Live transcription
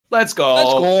Let's go.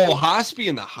 Let's go. Hospy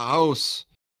in the house.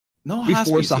 No, We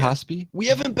force a Hospy. We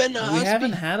haven't been to Hospy. We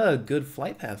haven't had a good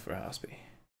flight path for Hospy.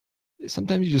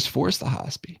 Sometimes you just force the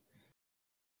Hospy.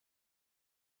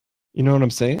 You know what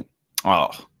I'm saying? Oh.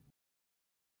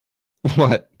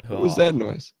 What? What was that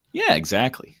noise? Yeah,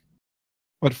 exactly.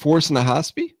 What, forcing the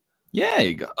Hospy? Yeah,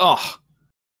 you go. Oh.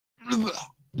 All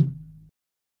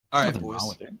right,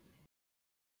 boys.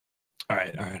 All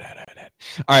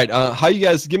right. How you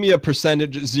guys give me a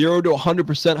percentage? 0 to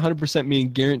 100%. 100%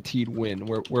 meaning guaranteed win.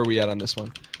 Where are we at on this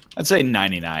one? I'd say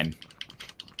 99.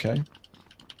 Okay.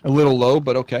 A little low,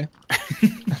 but okay.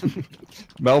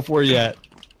 Melf, where you at?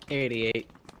 88.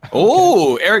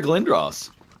 Oh, Eric Lindros.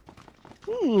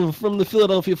 From the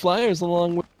Philadelphia Flyers,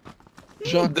 along with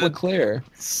Jacques Leclerc.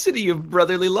 City of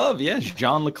brotherly love. Yes,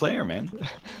 John Leclerc, man.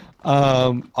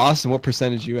 Austin, what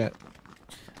percentage you at?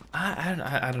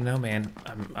 I don't know, man.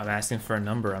 I'm asking for a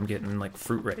number. I'm getting like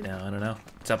fruit right now. I don't know.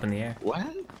 It's up in the air. What?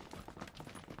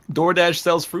 DoorDash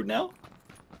sells fruit now?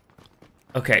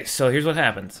 Okay, so here's what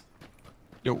happens.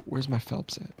 Yo, where's my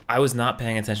Phelps at? I was not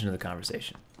paying attention to the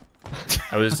conversation.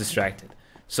 I was distracted.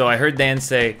 So I heard Dan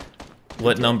say,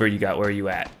 "What number you got? Where are you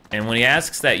at?" And when he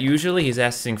asks that, usually he's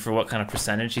asking for what kind of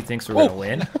percentage he thinks we're gonna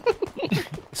win.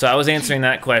 So I was answering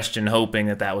that question, hoping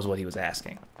that that was what he was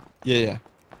asking. Yeah.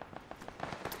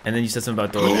 And then you said something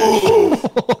about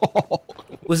DoorDash.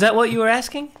 Was that what you were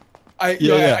asking? I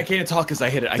can't talk because I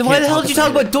hit it. Then why the hell did you talk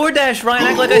about DoorDash, Ryan?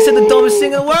 Act like I said the dumbest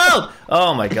thing in the world.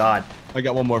 Oh my god. I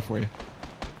got one more for you.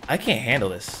 I can't handle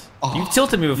this. You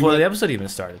tilted me before the episode even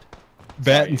started.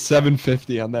 Batting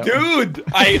 750 on that one. Dude,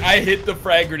 I hit the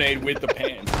frag grenade with the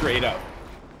pan straight up.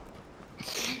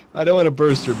 I don't want to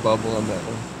burst your bubble on that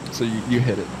one. So you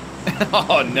hit it.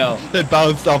 Oh no. It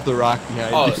bounced off the rock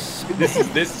behind you. This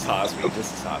is Hospy.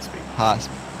 This is Hospy.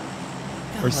 Hospy.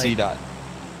 Or C dot.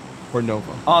 Or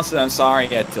Nova. Austin, I'm sorry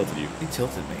I tilted you. You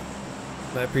tilted me.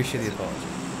 But I appreciate the apology.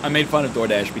 I made fun of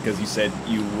DoorDash because you said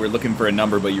you were looking for a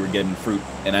number but you were getting fruit.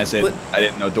 And I said I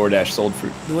didn't know DoorDash sold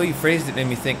fruit. The way you phrased it made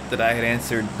me think that I had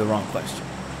answered the wrong question.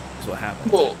 That's what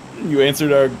happened. Well, you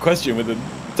answered our question with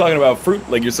talking about fruit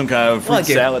like you're some kind of fruit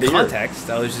salad.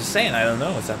 Context. I was just saying, I don't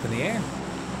know. It's up in the air.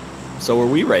 So are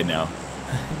we right now.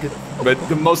 But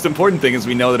the most important thing is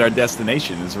we know that our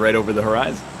destination is right over the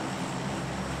horizon.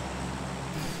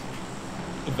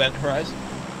 Event Horizon?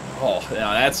 Oh,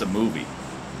 now that's a movie.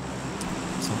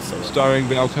 Starring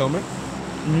Val Kilmer?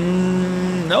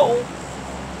 No.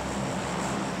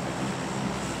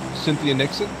 Cynthia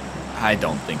Nixon? I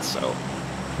don't think so.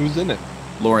 Who's in it?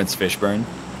 Lawrence Fishburne.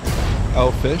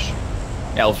 Elle Fish?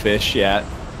 Elle Fish, yeah.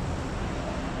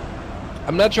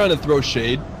 I'm not trying to throw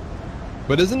shade,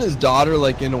 but isn't his daughter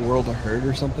like in a world of hurt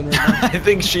or something right now? I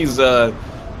think she's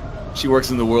she works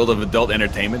in the world of adult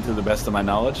entertainment to the best of my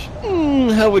knowledge.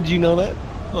 How would you know that?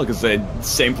 Well, because the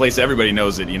same place everybody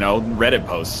knows it, you know, Reddit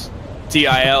posts.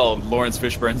 TIL, Lawrence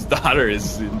Fishburne's daughter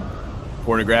is in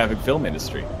pornographic film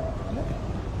industry.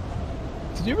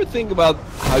 Did you ever think about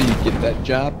how you get that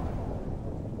job?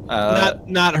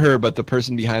 Not her, but the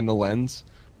person behind the lens.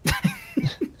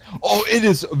 Oh, it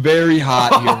is very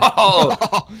hot here.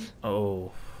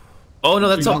 Oh no,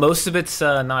 that's all. Most of it's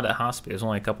not at Hospy. There's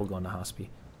only a couple going to Hospy.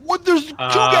 What? There's two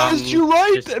guys to your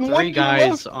right and one to your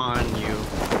guys left. on you.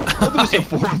 Oh, there's a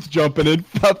fourth jumping in.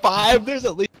 5. There's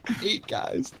at least 8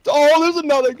 guys. Oh, there's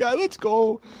another guy. Let's go.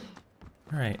 All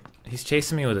right, he's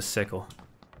chasing me with a sickle.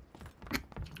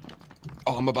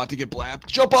 Oh, I'm about to get blapped.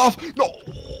 Jump off! No!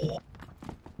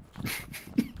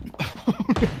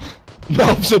 No,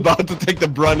 I was about to take the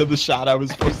brunt of the shot I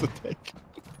was supposed to take.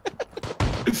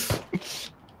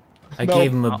 I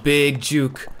gave him a big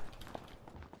juke.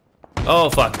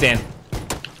 Oh, fuck, Dan.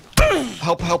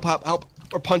 Help.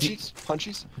 Or punchies.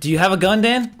 Punchies. Do you have a gun,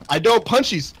 Dan? I don't.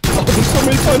 Punchies. Oh, there's so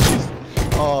many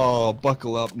punchies. Oh,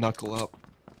 buckle up, knuckle up.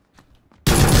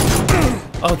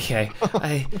 Okay,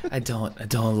 I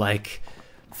don't like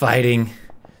fighting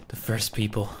the first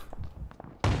people.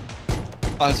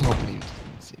 I was hoping you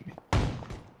didn't see me.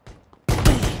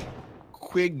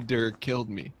 Quigder killed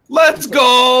me. Let's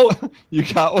go! You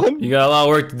got one? You got a lot of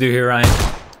work to do here, Ryan.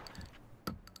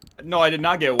 No, I did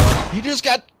not get one. He just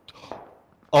got...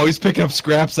 Oh, he's picking up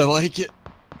scraps. I like it.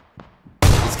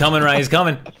 He's coming, Ryan. He's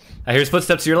coming. I hear his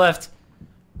footsteps to your left.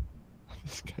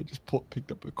 This guy just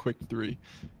picked up a quick 3.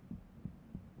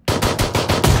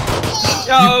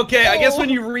 Oh, okay, I guess when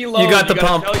you reload, you got the gotta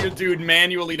pump. Tell your dude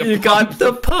manually to You got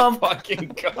the pump. Fucking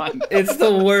gun. It's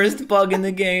the worst bug in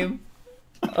the game.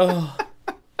 Oh.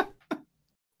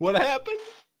 What happened?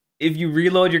 If you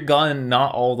reload your gun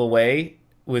not all the way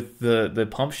with the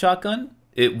pump shotgun,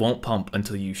 it won't pump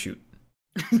until you shoot.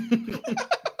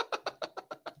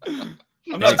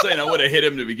 I'm not saying I would have hit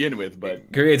him to begin with,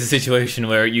 but creates a situation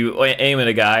where you aim at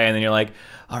a guy and then you're like,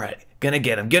 all right, gonna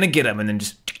get him, and then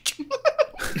just.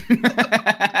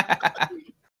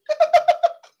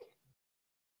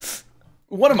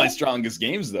 One of my strongest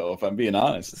games, though, if I'm being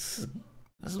honest.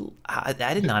 I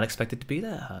did not expect it to be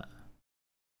that hot.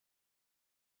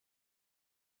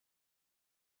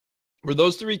 Were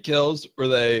those 3 kills? Were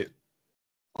they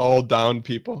all down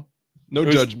people? No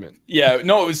judgment. Yeah,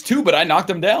 no, it was 2, but I knocked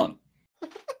them down.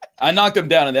 I knocked them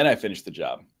down, and then I finished the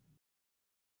job.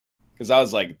 Because I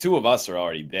was like, 2 of us are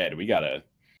already dead. We gotta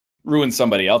ruin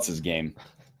somebody else's game.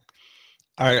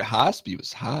 All right, Hospy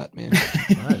was hot, man.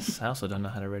 I also don't know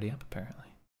how to ready up, apparently.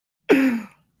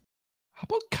 How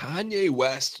about Kanye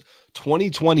West?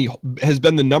 2020 has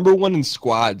been the #1 in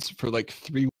squads for like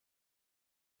 3 weeks.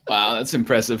 Wow, that's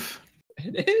impressive.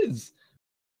 It is.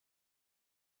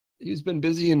 He's been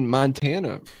busy in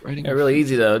Montana writing. Yeah, really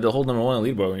easy to hold #1 on the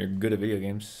leaderboard when you're good at video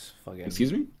games. Fucking.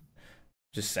 Excuse me?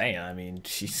 Just saying. I mean,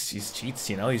 he's cheats.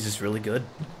 You know, he's just really good.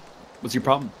 What's your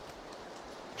problem?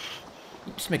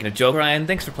 Just making a joke, Ryan.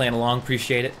 Thanks for playing along.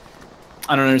 Appreciate it.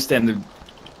 I don't understand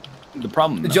the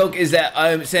problem. The joke is that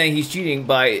I'm saying he's cheating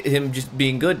by him just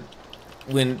being good,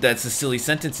 when that's a silly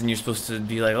sentence, and you're supposed to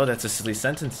be like, "Oh, that's a silly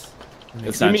sentence."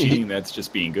 That's not cheating. That's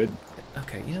just being good.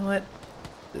 Okay, you know what?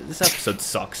 This episode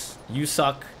sucks. You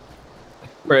suck.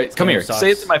 Right, come here.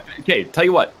 Say it to my. Okay, tell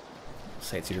you what.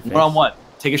 Say it to your face. 1-on-1.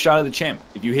 Take a shot at the champ.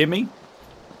 If you hit me,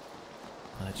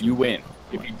 you win.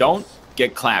 If you don't,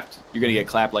 get clapped. You're gonna get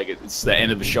clapped like it's the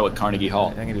end of the show at Carnegie Hall.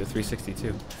 I'm gonna do a 360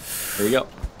 too. There we go.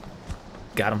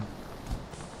 Got him.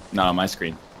 Not on my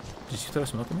screen. Did you throw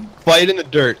smoke at me? Fight in the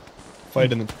dirt.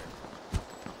 Fight in the dirt.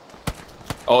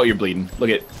 Oh, you're bleeding. Look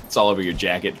at it's all over your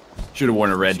jacket. Should have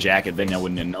worn a red jacket, then I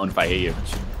wouldn't have known if I hit you.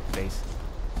 Face.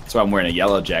 That's why I'm wearing a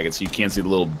yellow jacket, so you can't see the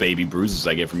little baby bruises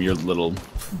I get from your little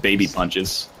baby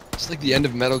punches. It's like the end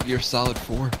of Metal Gear Solid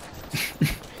 4.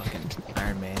 Fucking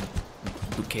Iron Man.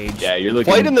 Luke Cage. Yeah, you're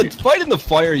looking. Fight in the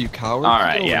fire, you coward. All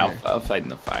right, yeah, I'll fight in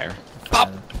the fire.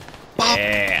 Pop. Pop.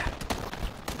 Yeah.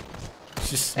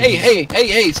 Just...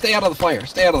 Hey! Stay out of the fire.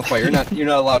 Stay out of the fire. You're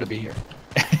not allowed to be here.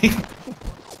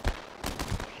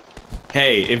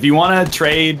 Hey, if you want to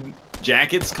trade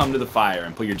jackets, come to the fire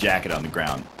and put your jacket on the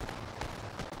ground.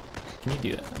 Can you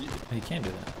do that? You can't do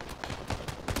that.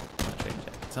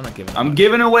 I'm not giving. I'm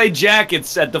giving away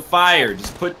jackets at the fire.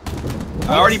 Just put.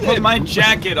 I already put my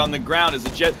jacket on the ground as a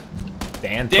jet.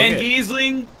 Dan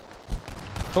Giesling.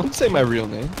 Don't say my real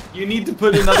name. You need to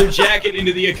put another jacket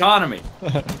into the economy.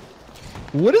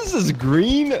 What is this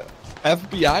green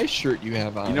FBI shirt you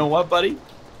have on? You know what, buddy?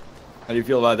 How do you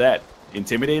feel about that?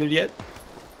 Intimidated yet?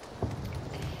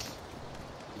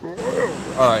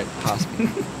 Alright, Hospy.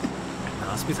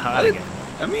 Hospy's hot again.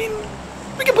 I mean,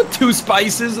 we can put 2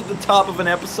 spices at the top of an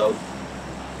episode.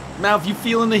 Now, if you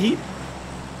feeling the heat.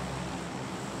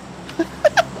 I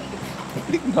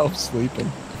think Melf's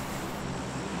sleeping.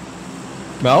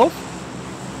 Melf?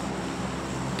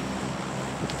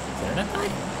 Is there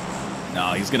enough?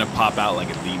 No, he's gonna pop out like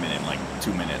a demon in like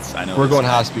 2 minutes. I know. We're going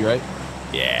Hospy, right?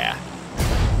 Yeah.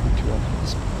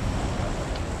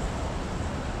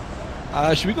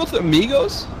 Should we go to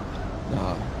Amigos?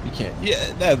 No, you can't.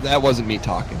 Yeah, that wasn't me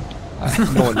talking.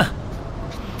 No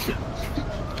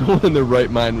one in their right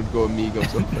mind would go Amigos.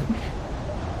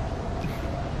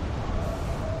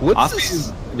 What's this?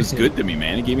 It was good to me,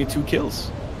 man. He gave me 2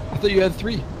 kills. I thought you had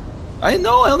 3. I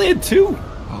know. I only had 2.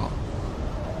 Oh.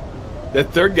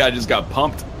 That third guy just got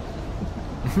pumped.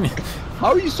 How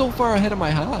are you so far ahead of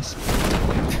my house?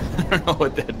 I don't know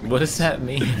what that means. What does that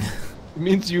mean? It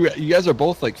means you guys are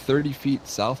both like 30 feet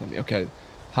south of me. Okay.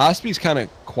 Hospy's kind of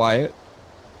quiet.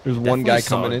 There's one guy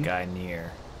coming in. Guy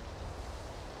near.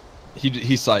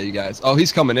 He saw you guys. Oh,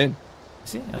 he's coming in.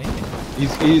 Is he? Oh,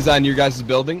 yeah. He's on your guys'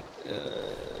 building.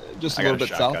 Just a little bit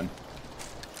south.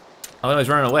 Oh no, he's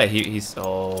running away. He's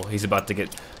about to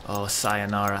get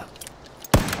sayonara.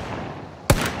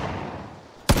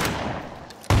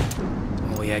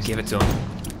 Oh yeah, give it to him.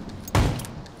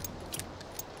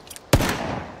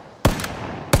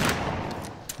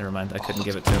 Never mind, I couldn't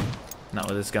give it to him. Not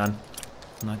with this gun.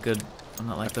 I'm not good. I'm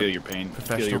not like the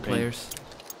professional players.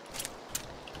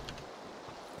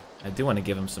 I do want to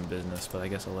give him some business, but I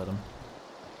guess I'll let him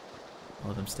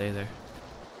stay there.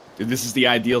 Dude, this is the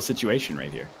ideal situation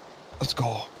right here. Let's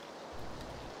go.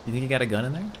 You think he got a gun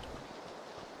in there?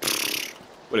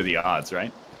 What are the odds,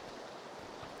 right?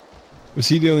 Was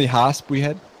he the only Hosp we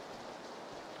had?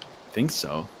 I think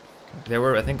so. There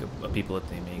were, I think, people at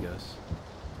the Amigos.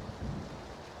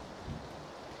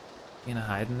 He gonna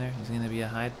hide in there? He's gonna be a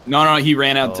hide? No, he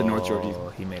ran out to North Georgia. Oh,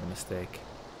 he made a mistake.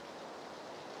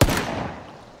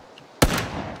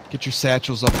 Get your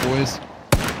satchels up, boys.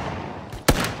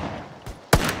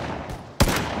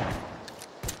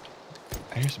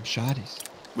 I hear some shotties.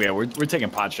 Yeah, we're taking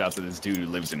pot shots at this dude who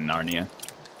lives in Narnia.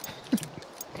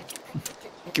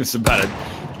 Gives about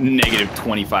a negative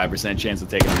 25% chance of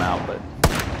taking him out, but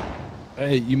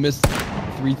Hey, you missed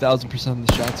 3,000% of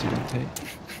the shots you didn't take.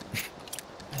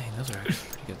 Hey, those are actually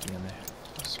pretty good to be in there.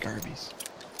 Scarbies.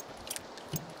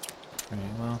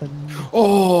 Alright, well.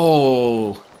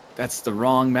 oh, that's the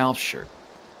wrong mouth shirt.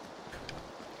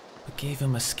 We gave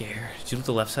him a scare. Did you look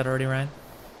the left side already, Ryan?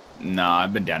 Nah,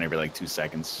 I've been down here for like 2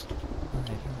 seconds. Alright.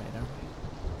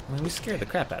 I mean, we scared the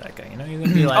crap out of that guy. You know, you're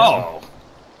gonna be like, Oh,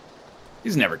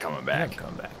 he's never coming I'm back.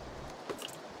 coming back.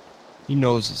 He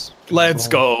knows his. Let's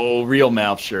go, real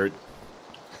mouth shirt.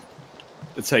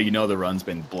 That's how you know the run's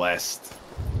been blessed.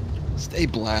 Stay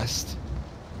blessed.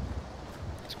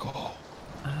 Let's go.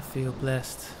 I feel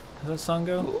blessed. Does that song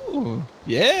go? Ooh,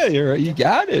 yeah, you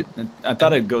got it. I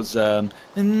thought it goes, not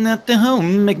the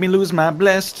home, make me lose my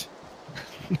blessed.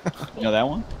 You know that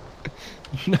one?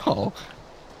 No.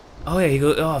 Oh yeah, he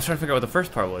goes. Oh, I was trying to figure out what the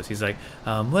first part was. He's like,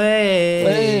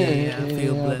 way, I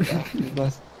feel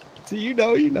blessed. So you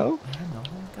know. I don't know.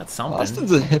 Got something.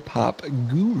 Austin's a hip hop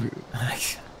guru.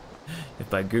 If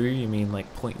by guru you mean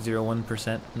like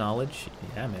 0.01% knowledge,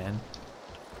 yeah, man.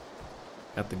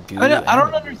 Got the guru. I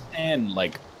don't understand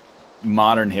like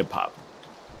modern hip hop.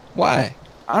 Why?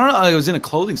 I don't know. I was in a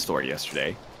clothing store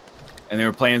yesterday, and they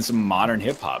were playing some modern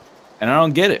hip hop, and I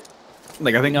don't get it.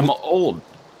 Like I think I'm old.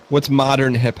 What's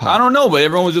modern hip hop? I don't know, but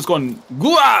everyone was just going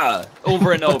 "Gua"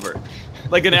 over and over,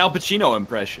 like an Al Pacino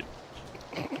impression.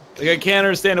 Like I can't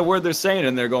understand a word they're saying,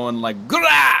 and they're going like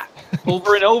 "Gua"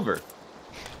 over and over.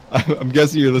 I'm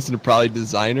guessing you're listening to probably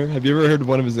Designer. Have you ever heard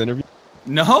one of his interviews?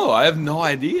 No, I have no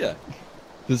idea.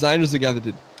 Designer's the guy that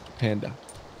did Panda.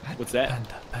 What's that?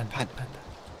 Panda.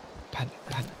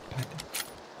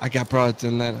 I got broads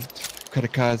in Atlanta.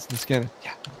 Credit cards in the scanner.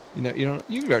 Yeah. You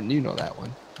know that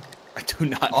one. I do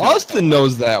not know. Austin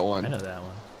knows that I one. know that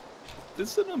one.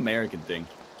 This is an American thing.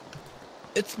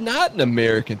 It's not an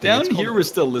American thing. Down It's here, called- we're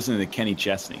still listening to Kenny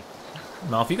Chesney.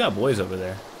 Malf, you got boys over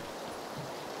there.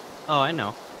 Oh, I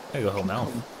know. There you go,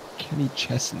 Malf. Kenny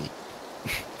Chesney.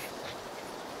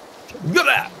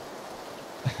 Gua!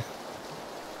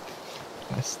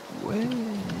 That's way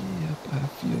up. I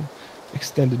feel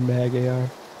extended mag AR.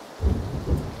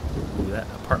 Ooh, that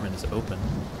apartment is open.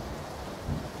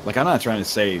 Like I'm not trying to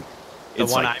say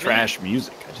it's one like I'm in? trash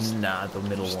music. I just, Nah, the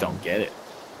middle just one. don't get it.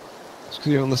 It's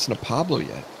because you don't listen to Pablo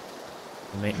yet.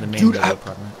 The main Dude, middle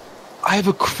apartment. I have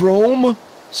a chrome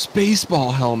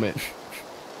spaceball helmet.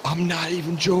 I'm not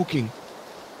even joking.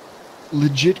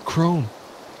 Legit chrome.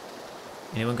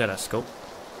 Anyone got a scope?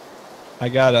 I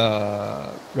got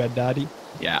a red dotty.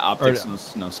 Yeah, optics,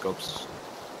 Or- no scopes.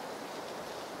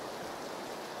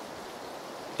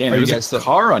 Damn, Are you there's guys a still-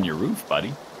 car on your roof,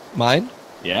 buddy. Mine?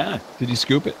 Yeah, Did you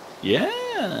scoop it?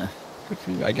 yeah. Good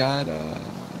for you. I got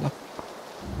no.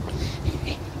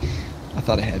 I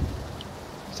thought I had.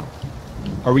 So,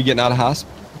 are we getting out of hosp?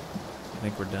 I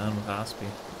think we're done with Hospi.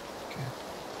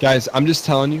 Guys, I'm just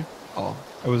telling you. Oh,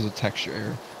 it was a texture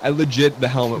error. I legit, the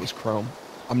helmet was chrome.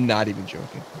 I'm not even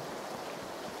joking.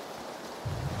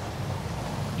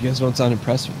 You guys don't sound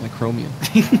impressed with my chromium.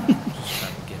 Just trying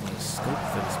to get me a scope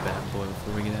for this bad boy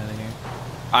before we get out of here.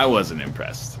 I wasn't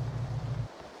impressed.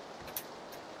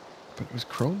 But it was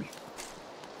chromium.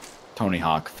 Tony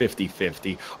Hawk,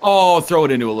 50-50. Oh, throw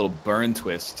it into a little burn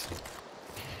twist.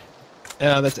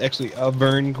 Yeah, that's actually a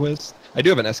Vern quiz. I do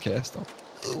have an SKS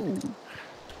though. Ooh.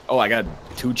 Oh, I got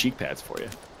 2 cheek pads for you.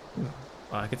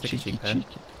 Oh, I could take Cheeky, a cheek pad.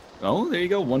 cheeky. Oh, there you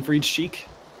go. 1 for each cheek.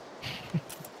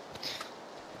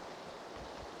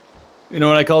 You know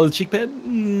what I call the cheek pad?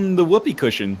 The whoopee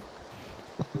cushion.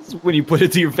 This is when you put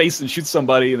it to your face and shoot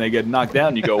somebody and they get knocked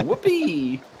down, you go,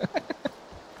 whoopee.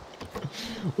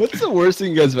 What's the worst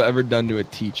thing you guys have ever done to a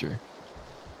teacher?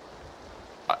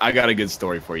 I got a good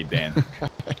story for you, Dan.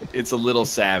 It's a little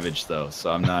savage, though,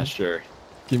 so I'm not sure.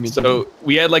 Give me So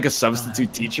we had like a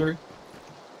substitute teacher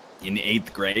in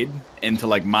 8th grade, and to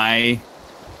like my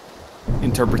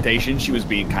interpretation, she was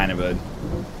being kind of a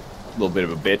little bit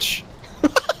of a bitch.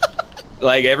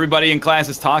 Like everybody in class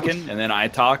is talking, and then I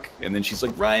talk, and then she's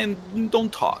like, Ryan,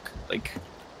 don't talk. Like,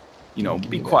 you know,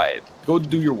 be quiet. Go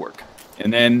do your work.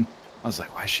 And then I was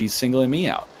like, why is she singling me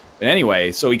out? But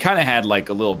anyway, so we kind of had like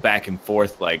a little back and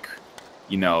forth, like,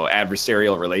 you know,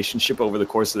 adversarial relationship over the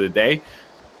course of the day.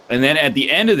 And then at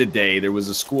the end of the day, there was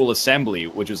a school assembly,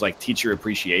 which was like Teacher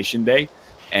Appreciation Day.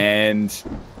 And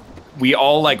we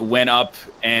all like went up,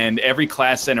 and every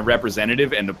class sent a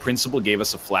representative, and the principal gave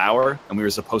us a flower, and we were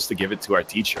supposed to give it to our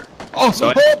teacher. Oh,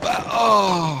 So-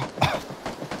 oh,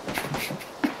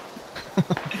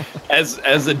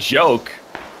 as a joke,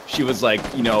 she was like,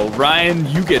 you know, Ryan,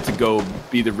 you get to go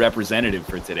be the representative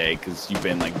for today because you've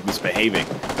been like misbehaving.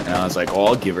 And I was like, oh,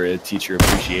 I'll give her a teacher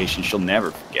appreciation. She'll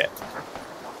never forget.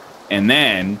 And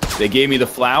then they gave me the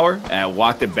flower, and I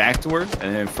walked it back to her,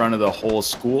 and in front of the whole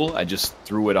school, I just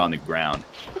threw it on the ground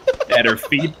at her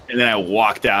feet, and then I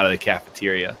walked out of the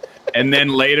cafeteria. And then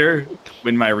later,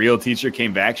 when my real teacher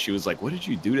came back, she was like, what did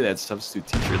you do to that substitute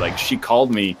teacher? Like, she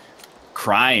called me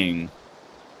crying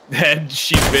that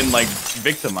she'd been, like,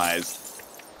 victimized.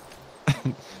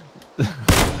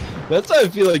 That's how I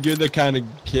feel like you're the kind of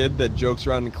kid that jokes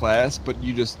around in class, but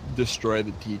you just destroy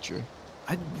the teacher.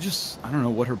 I don't know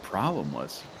what her problem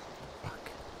was. Fuck.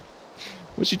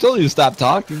 Well, she told you to stop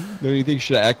talking. Don't you think she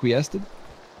should have acquiesced?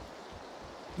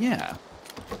 Yeah.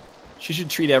 She should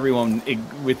treat everyone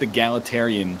with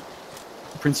egalitarian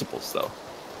principles, though.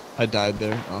 I died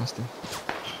there, Austin.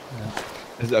 Yeah.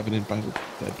 As evident by the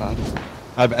dead body.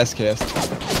 I have SKS.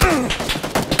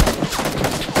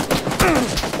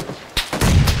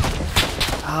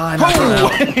 Ah, oh,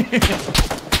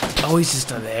 oh, he's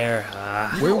just up there.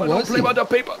 Where was Don't play he? by the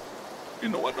paper. You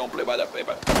know what? Don't play by the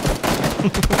paper.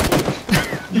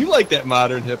 You like that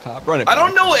modern hip hop? Run it back. I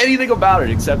don't know anything about it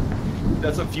except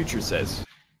that's what Future says.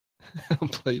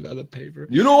 Don't play by the paper.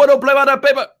 You know what? Don't play by the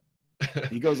paper.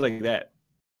 He goes like that.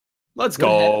 Let's What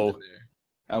go. happened there?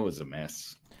 That was a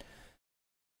mess.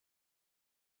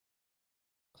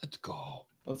 Let's go.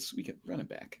 We can run it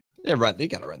back. Yeah, run. They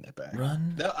gotta run that back.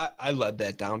 Run. I led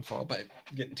that downfall by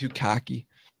getting too cocky.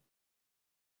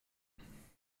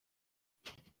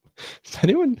 Is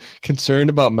anyone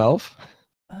concerned about Melf?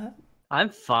 I'm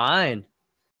fine.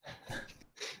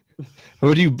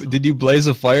 Did you blaze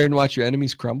a fire and watch your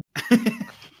enemies crumble?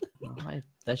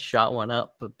 That shot went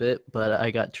up a bit, but I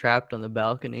got trapped on the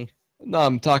balcony. No,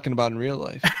 I'm talking about in real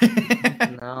life.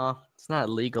 No, it's not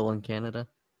legal in Canada.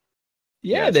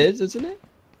 Yeah, it is, isn't it?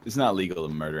 It's not legal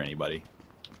to murder anybody.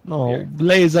 No, Here.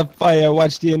 blaze a fire,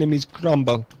 watch the enemies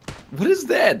crumble. What is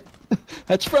that?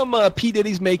 That's from P.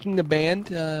 Diddy's Making the Band.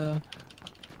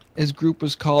 His group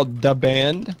was called The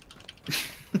Band.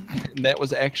 And that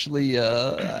was actually,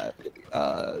 I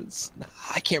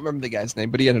can't remember the guy's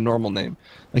name, but he had a normal name.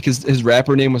 Like his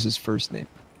rapper name was his first name.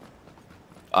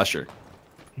 Usher.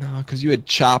 No, because you had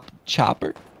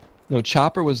Chopper. No,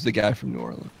 Chopper was the guy from New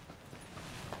Orleans.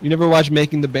 You never watched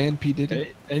Making the Band, P.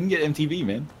 Diddy? I didn't get MTV,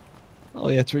 man. Oh,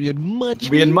 yeah, that's right. You had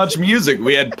much. We had much music.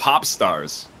 We had pop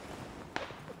stars.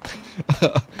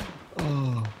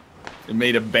 Oh. It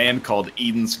made a band called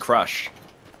Eden's Crush.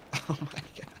 Oh my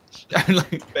gosh.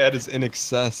 That is in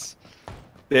excess.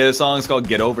 The song's called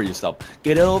Get Over Yourself.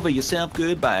 Get over yourself,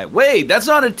 goodbye. Wait, that's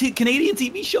not a Canadian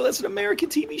TV show. That's an American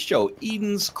TV show.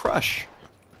 Eden's Crush.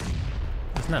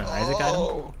 It's not an Isaac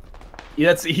item. Yeah,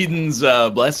 that's Eden's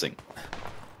Blessing.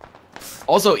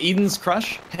 Also, Eden's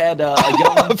Crush had a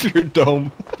young Off your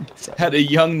dome. had a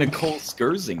young Nicole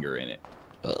Scherzinger in it.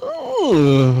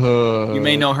 Oh. You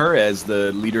may know her as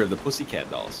the leader of the Pussycat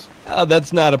Dolls. Oh,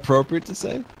 that's not appropriate to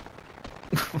say.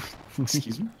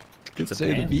 Excuse me? It's a Say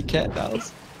the band. V-Cat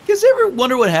Dolls. You guys ever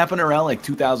wonder what happened around like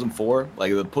 2004?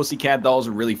 Like the Pussycat Dolls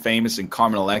were really famous and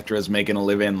Carmen Electra's making a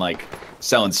living like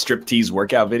selling striptease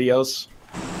workout videos.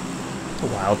 A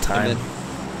wild time.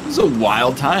 It was a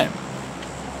wild time.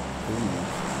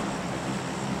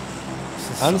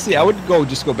 Honestly, I would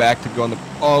just go back to go on the.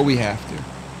 Oh, we have to.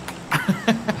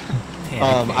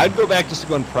 I'd go back just to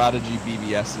go on Prodigy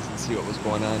BBS's and see what was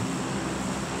going on.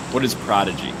 What is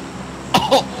Prodigy?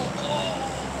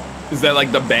 Is that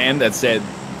like the band that said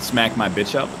 "Smack my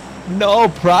bitch up"? No,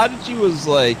 Prodigy was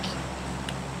like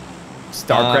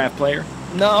StarCraft player?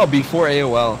 no before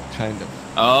AOL, kind of.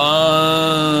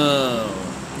 Oh.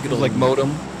 It was like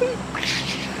modem.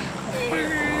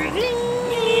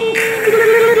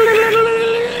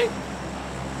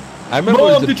 I remember.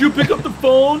 Mom, did you pick up the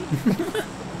phone?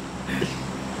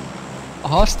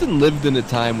 Austin lived in a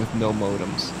time with no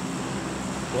modems.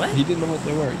 What? He didn't know what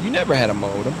they were. You never had a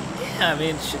modem. Yeah, I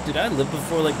mean, shit, dude, I lived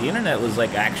before like the internet was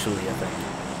like actually a thing.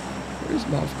 Where's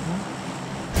Mouth?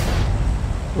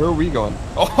 Where are we going?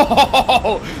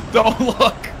 Oh, don't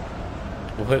look.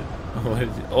 What?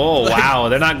 Oh, Like, wow,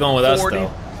 they're not going with us 40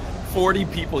 though. 40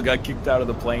 people got kicked out of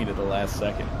the plane at the last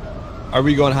second. Are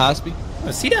we going Hospi?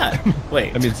 Oh, see that?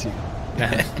 Wait. I mean, see.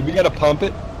 We gotta pump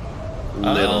it.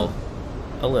 Little.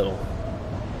 A little.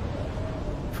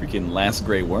 Freaking last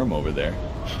gray worm over there.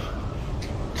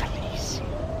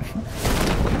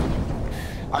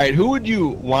 All right, who would you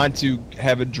want to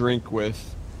have a drink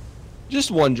with?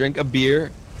 Just one drink, a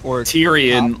beer, or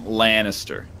Tyrion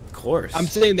Lannister. Of course. I'm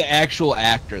saying the actual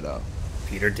actor though.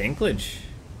 Peter Dinklage.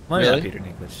 Why Really? not Peter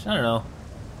Dinklage? I don't know.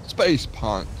 Space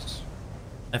punts.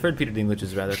 I've heard Peter Dinklage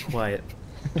is rather quiet.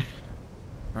 I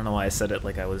don't know why I said it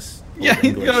like I was. Yeah,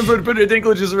 I've heard Peter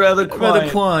Dinklage is rather quiet.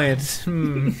 Rather quiet.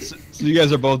 Hmm. So you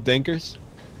guys are both dinkers?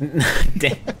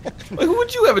 Damn. Like, who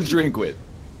would you have a drink with?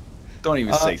 Don't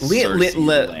even say Cersei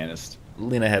Lannister.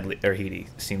 Lena Headley or Headey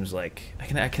seems like I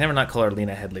can never not call her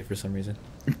Lena Headley for some reason.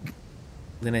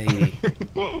 Lena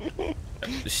Headey.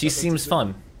 She seems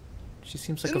fun. She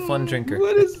seems like a fun drinker.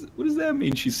 What does that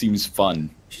mean? She seems fun.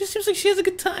 She just seems like she has a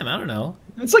good time. I don't know.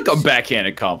 It's like a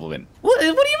backhanded compliment. What do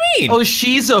you mean? Oh,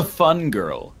 she's a fun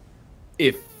girl.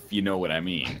 If you know what I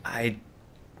mean. I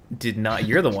did not.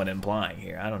 You're the one implying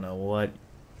here. I don't know what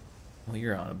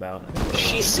you're on about.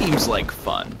 She seems like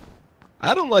fun.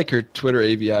 I don't like her Twitter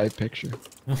AVI picture.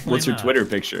 What's her Twitter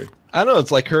picture? I don't know.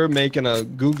 It's like her making a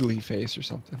googly face or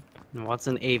something. What's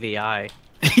an AVI?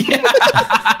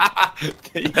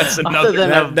 That's another.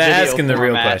 They're asking the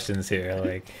real questions here.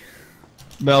 Like,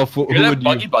 Mel, who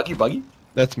would you? Buggy?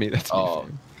 That's me. That's me. Oh.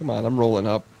 Come on, I'm rolling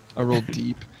up. I roll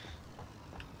deep.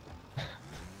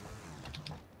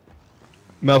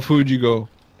 Mel, who would you go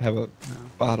have a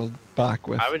bottled back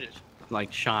with? I would just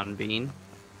like Sean Bean.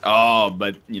 Oh,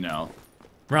 but you know,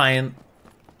 Ryan.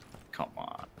 come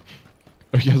on.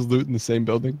 Are you guys looting the same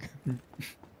building?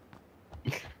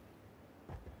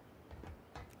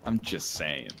 I'm just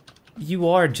saying. You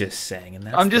are just saying, and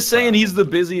that's I'm just the saying problem. he's the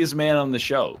busiest man on the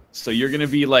show. So you're gonna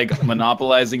be like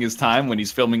monopolizing his time when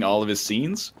he's filming all of his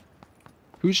scenes.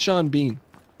 Who's Sean Bean?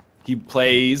 He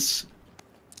plays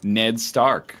Ned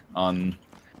Stark on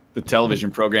the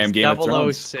television program Game of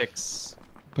Thrones. 006.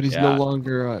 But he's Yeah. no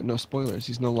longer. No spoilers.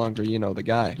 He's no longer, the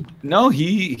guy. No,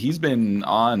 he's been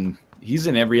on. He's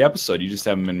in every episode. You just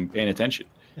haven't been paying attention.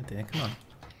 Yeah, Dan, come on.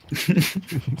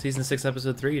 Season 6,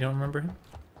 episode 3. You don't remember him?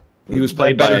 He was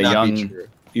played by better a not be young. true.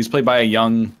 He was played by a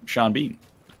young Sean Bean.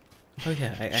 Oh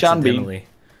yeah, I Sean Bean. accidentally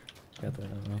got that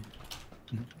wrong.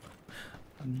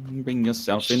 Bring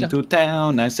yourself into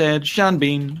town, I said, Sean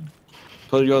Bean.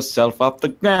 Pull yourself off the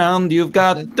ground, you've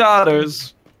got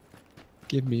daughters.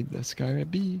 Give me the sky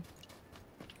B.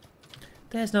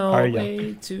 There's no Are ya?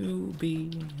 way to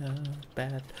be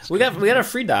bad. We got a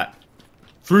free dot.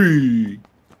 Free.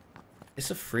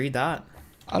 It's a free dot.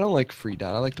 I don't like free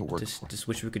dot. I like to work. Just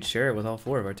wish we could share it with all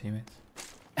 4 of our teammates.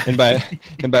 And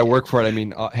by work for it, I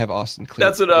mean have Austin clear.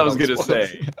 That's what I was gonna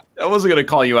say. I wasn't gonna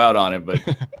call you out on it, but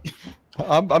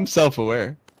I'm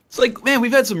self-aware. it's like, man,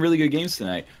 we've had some really good games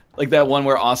tonight. Like that one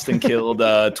where Austin killed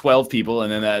 12 people,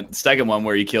 and then that second one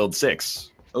where he killed 6.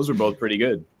 Those were both pretty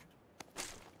good.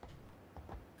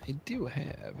 I do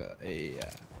have a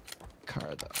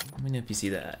car though. Let me know if you see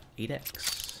that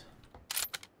 8x.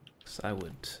 Because I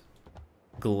would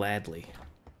gladly.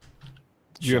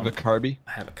 Do you have a Carby?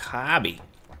 I have a Kabi.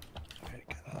 Very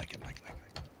good. I like it. Like.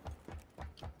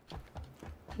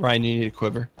 Ryan, you need a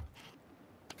quiver.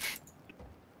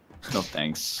 No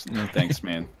thanks. No thanks,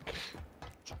 man.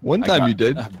 One time you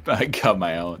did. I got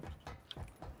my own.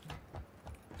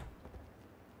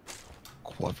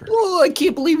 Quiver. Oh, I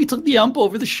can't believe he took the ump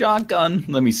over the shotgun.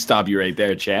 Let me stop you right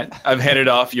there, chat. I've headed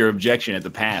off your objection at the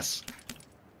pass.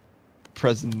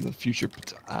 Present in the future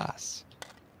puts ass.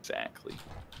 Exactly.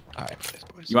 All right,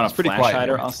 boys. You want It's a pretty flash quiet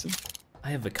hider, here. Austin? I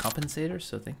have a compensator,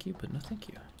 so thank you, but no thank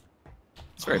you.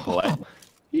 It's very polite.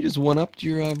 You just one-upped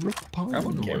your Rook Pawn. I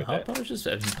wouldn't care. I was just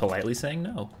politely saying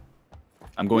no.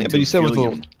 I'm going Yeah, to but you said with a fill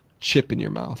little chip in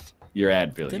your mouth. your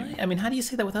ad, Did Billion. I? I mean, how do you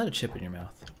say that without a chip in your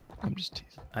mouth? I'm just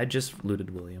teasing. I just looted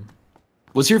William.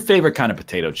 What's your favorite kind of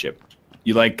potato chip?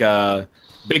 You like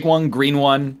big one, green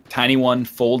one, tiny one,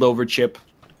 fold over chip?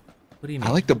 What do you mean?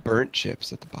 I like the burnt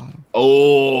chips at the bottom.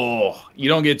 Oh, you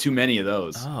don't get too many of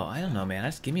those. Oh, I don't know, man.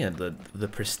 Just give me the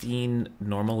pristine,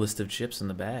 normal list of chips in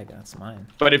the bag. That's mine.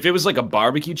 But if it was like a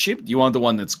barbecue chip, do you want the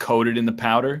one that's coated in the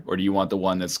powder, or do you want the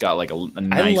one that's got like a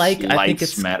nice I light think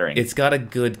smattering? it's got a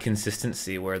good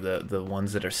consistency where the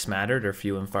ones that are smattered are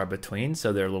few and far between,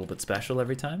 so they're a little bit special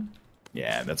every time.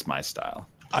 Yeah, that's my style.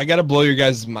 I gotta blow your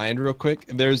guys' mind real quick.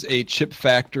 There's a chip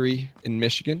factory in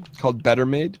Michigan called Better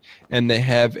Made, and they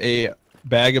have a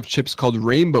bag of chips called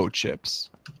Rainbow Chips.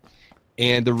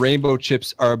 And the Rainbow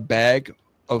Chips are a bag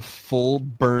of full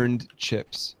burned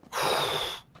chips.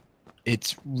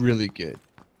 It's really good.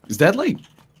 Is that like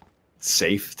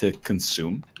safe to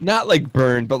consume? Not like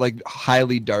burned, but like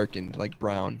highly darkened, like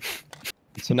brown.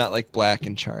 So not like black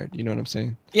and charred. You know what I'm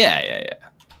saying? Yeah.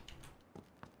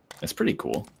 That's pretty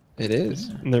cool. It is.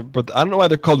 And but I don't know why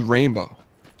they're called Rainbow.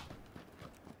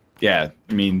 Yeah,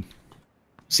 I mean,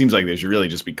 seems like they should really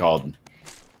just be called.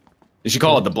 They should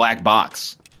call it the black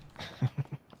box.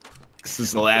 This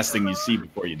is the last thing you see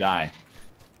before you die.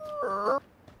 All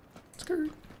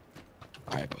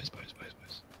right, boys.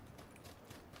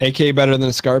 AK better than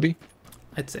a Scarby?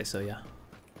 I'd say so, yeah.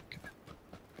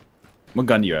 What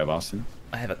gun do you have, Austin?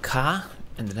 I have a Ka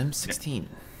and an M16.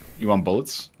 You want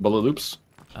bullets? Bullet loops?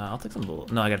 I'll take some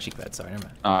bullet. No, I got a cheek pad. Sorry, never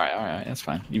mind. All right, that's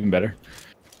fine. Even better.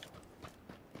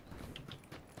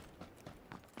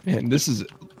 Man, this is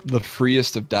the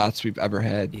freest of dots we've ever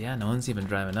had. Yeah, no one's even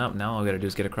driving up. Now all we gotta do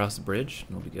is get across the bridge,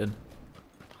 and we'll be good.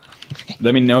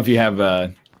 Let me know if you have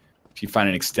if you find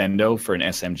an extendo for an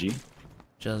SMG.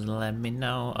 Just let me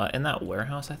know. In that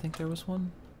warehouse, I think there was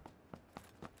one.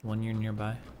 One year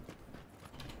nearby.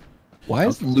 Why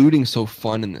is looting so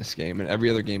fun in this game? In every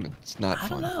other game, it's not I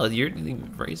fun. don't know. You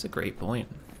raise a great point.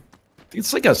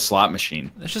 It's like a slot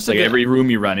machine. It's just like every room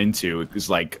you run into is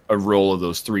like a roll of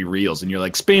those 3 reels, and you're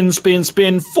like, spin, spin,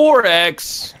 spin,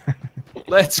 4x.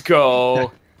 Let's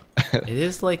go. It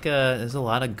is like there's a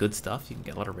lot of good stuff. You can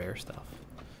get a lot of rare stuff.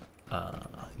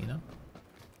 You know.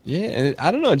 Yeah, and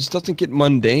I don't know. It just doesn't get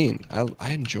mundane.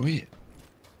 I enjoy it.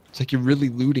 It's like you're really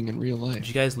looting in real life. Did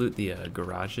you guys loot the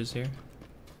garages here?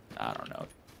 I don't know.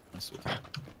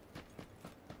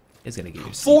 It's gonna get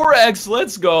your 4x.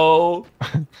 Let's go.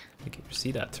 Get your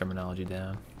CDOT terminology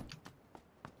down.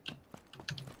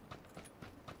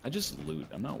 I just loot.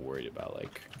 I'm not worried about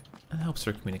like. That helps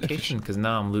for communication because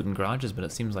now I'm looting garages, but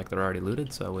it seems like they're already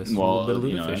looted, so I waste a Well, little bit of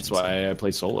loot that's efficiency. why I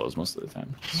play solos most of the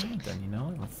time. Alright, then you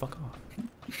know, well, fuck off.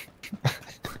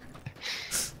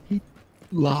 He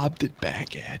lobbed it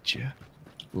back at you,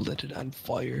 lit it on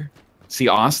fire. See,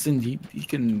 Austin, he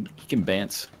can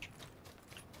bance.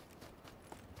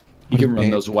 You can run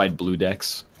those wide blue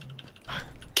decks.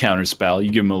 Counter spell. You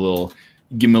give him a little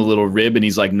rib, and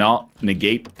he's like, "No,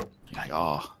 negate." You're like,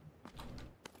 oh,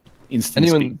 instant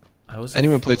speed.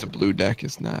 Anyone plays a blue deck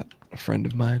is not a friend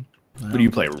of mine. What do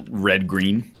you play? Red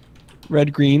green.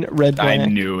 Red green, red black. I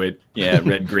knew it. Yeah,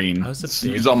 red green.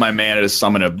 Use all my mana to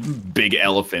summon a big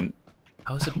elephant.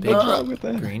 I was a big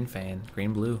green fan.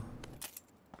 Green blue.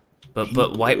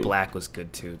 But white black was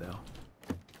good too, though.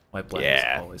 White black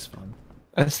was always fun.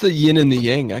 That's the yin and the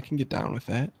yang. I can get down with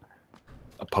that.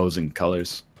 Opposing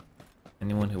colors.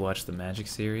 Anyone who watched the Magic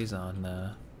series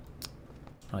on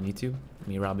YouTube,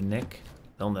 me, Rob, and Nick,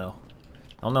 they'll know.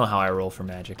 They'll know how I roll for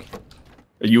Magic.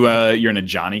 Are you you're a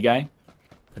Johnny guy?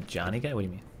 A Johnny guy? What do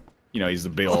you mean? You know, he's the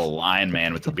big old lion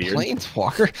man with the beard.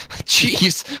 Planeswalker?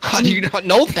 Jeez, how do you not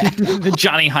know that? The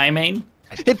Johnny Highmane?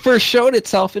 It first showed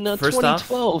itself in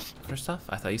 2012. First off,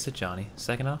 I thought you said Johnny.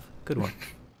 Second off, good one.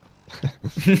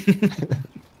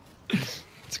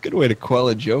 It's a good way to quell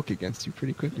a joke against you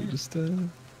pretty quickly. Just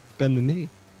bend the knee.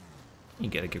 You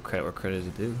gotta give credit where credit is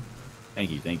due.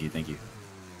 Thank you, thank you, thank you.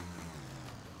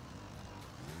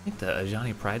 I think the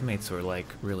Johnny Pride mates were like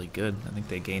really good. I think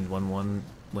they gained 1/1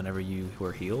 whenever you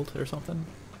were healed or something.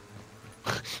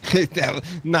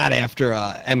 Not after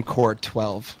M-Core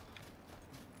 12.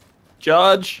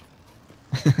 Judge.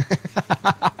 We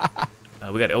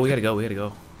gotta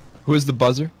go. Who is the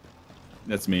buzzer?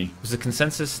 That's me. Was the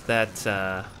consensus that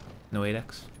no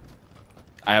 8x?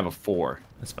 I have a 4.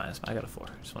 That's fine. I got a 4.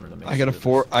 Just wanted to make I got a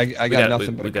 4. I got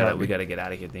nothing but a car. We gotta get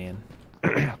out of here, Dan.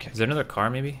 Okay. Is there another car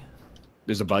maybe?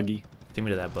 There's a buggy. Take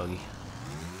me to that buggy.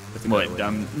 What?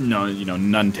 No,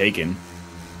 none taken.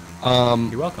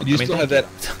 You're welcome. Do you still have that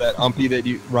umpy that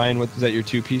you, Ryan? Is that your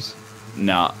 2-piece?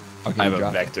 No. Okay, I have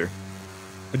a Vector.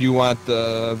 Or do you want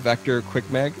the Vector quick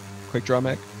draw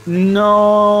mag?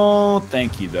 No,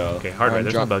 thank you though. Okay, hard right.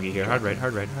 There's no buggy here. Hard right.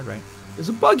 There's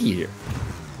a buggy here.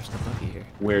 There's no buggy here.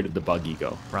 Where did the buggy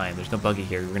go? Ryan, there's no buggy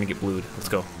here. We're gonna get blued. Let's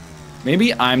go.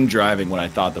 Maybe I'm driving what I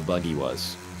thought the buggy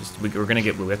was. We're gonna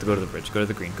get blue. We have to go to the bridge. Go to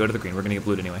the green. Go to the green. We're gonna get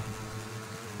blued anyway.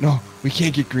 No, we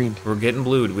can't get green. We're getting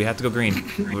blued. We have to go green.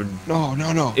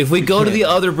 No. If we go to the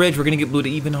other bridge, we're gonna get blued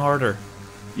even harder.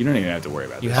 You don't even have to worry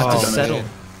about this. You have to settle.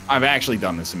 I've actually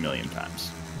done this a million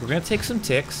times. We're gonna take some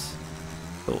ticks.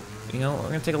 But, we're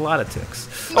gonna take a lot of ticks.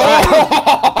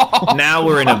 Now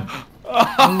we're in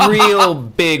a real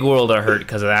big world of hurt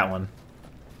because of that one.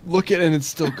 Look at it, and it's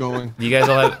still going. You guys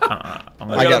all have.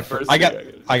 I got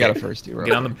a firstie. We're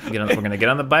gonna get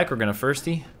on the bike. We're gonna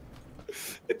firstie.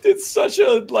 It did such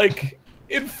a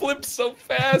it flipped so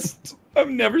fast. I've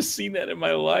never seen that in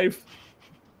my life.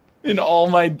 In all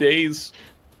my days.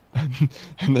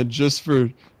 And then just for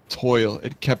toil,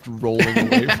 it kept rolling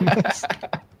away from us.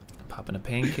 Popping a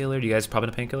painkiller. Do you guys popping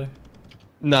a painkiller?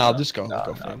 No, just go.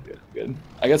 Go for it. Good.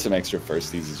 I got some extra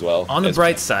firsties as well. On the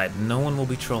bright side, no one will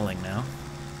be trolling now.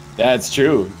 That's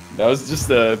true. That was just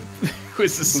it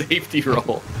was the safety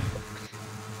roll.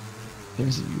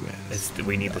 There's a US.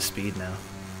 We need the speed now.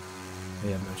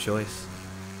 We have no choice.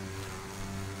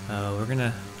 We're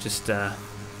gonna just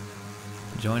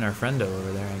join our friendo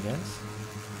over there, I guess.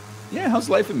 Yeah, how's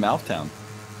life in Mouthtown?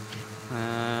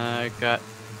 I got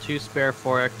 2 spare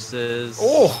 4Xs.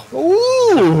 Oh,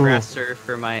 Ooh! Suppressor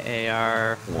for my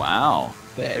AR. wow.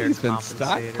 He's been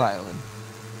compensator. stockpiling.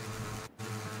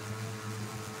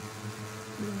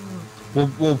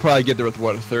 We'll probably get there with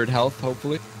what, a 3rd health,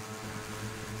 hopefully.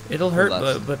 It'll hurt,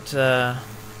 Less. but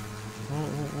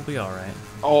we'll be all right.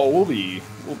 Oh, we'll be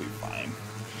fine.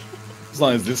 As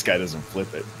long as this guy doesn't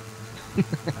flip it. I'm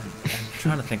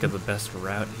trying to think of the best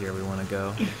route here we want to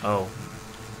go. Oh,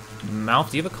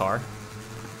 Malf, do you have a car?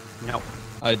 Nope.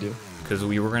 I do. Because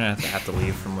we were gonna have to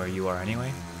leave from where you are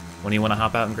anyway. When do you want to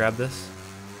hop out and grab this?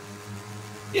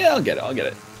 Yeah, I'll get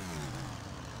it.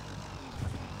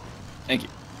 Thank you.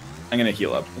 I'm gonna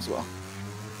heal up as well.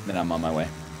 Then I'm on my way.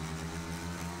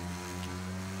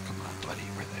 Come on, buddy.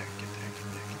 We're there. Get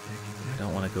there. I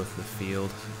don't want to go through the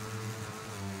field.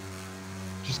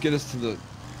 Just get us to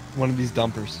one of these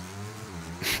dumpers.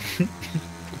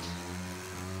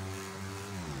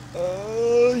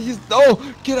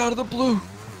 Get out of the blue.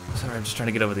 Sorry, I'm just trying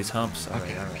to get over these humps. All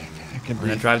right. I can I'm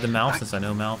gonna drive the Malf since I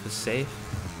know Malf is safe.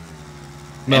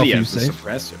 And Malf, he you has the safe?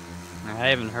 suppressor. I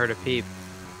haven't heard a peep.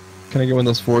 Can I get one of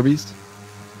those 4Bs?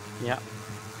 Yeah.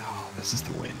 Oh, this is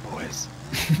the win, boys.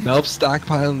 Melp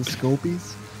stockpiling the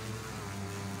scopies.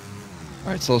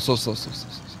 Alright, slow.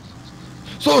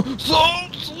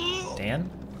 Dan?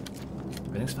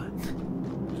 Everything's fine.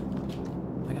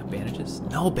 I got bandages.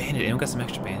 No bandage. Anyone got some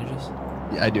extra bandages?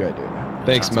 Yeah, I do.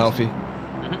 Thanks, Malfy.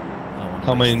 Oh,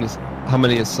 How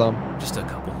many is some? Just a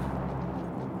couple.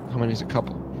 How many is a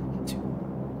couple?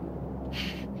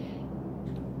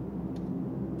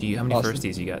 2. How many Awesome.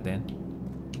 firsties you got, Dan?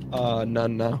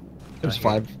 None now. There's Here.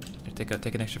 5. Here,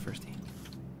 take an extra firstie.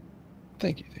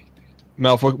 Thank you.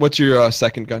 Malf, what's your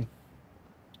second gun?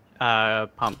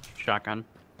 Pump shotgun.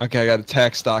 Okay, I got a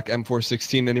tac stock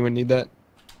M416. Anyone need that?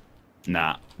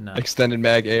 Nah. No. Extended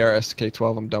mag AR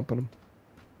SK12. I'm dumping them.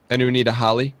 Anyone need a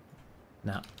Holly?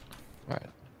 No. Alright.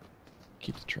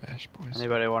 Keep the trash, boys.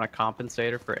 Anybody want a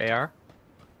compensator for AR?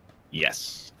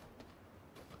 Yes.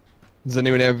 Does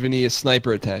anyone have any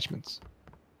sniper attachments?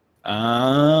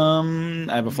 I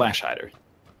have a flash hider.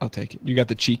 I'll take it. You got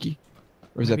the cheeky?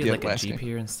 Or is that Maybe the like a last Jeep game?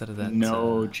 here instead of that.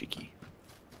 No cheeky.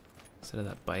 Instead of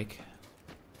that bike.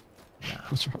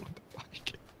 What's wrong with the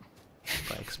bike?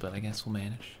 Bikes, but I guess we'll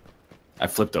manage. I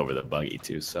flipped over the buggy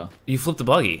too, so You flipped the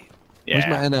buggy. Where's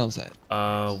my yeah. NLs at?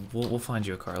 We'll find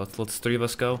you a car. Let's 3 of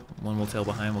us go. One will tail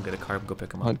behind. We'll get a car. We'll go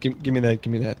pick him up. Give me that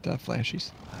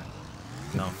flashies.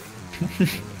 No.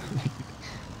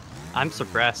 I'm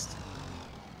suppressed.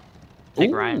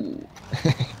 Take Ryan. Ooh.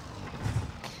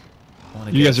 I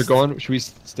wanna You get guys are us- going? Should we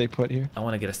stay put here? I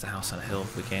want to get us the house on a hill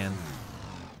if we can.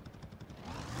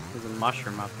 There's a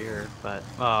mushroom up here, but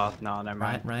oh no, never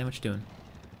mind. Ryan, what you doing?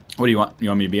 What do you want? You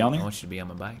want me to be on I there? want you to be on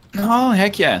my bike. Oh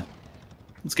heck yeah!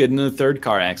 Let's get into the 3rd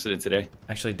car accident today.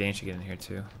 Actually, Dan should get in here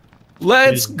too.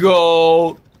 Let's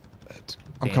go.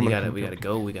 I'm Dan, coming. we gotta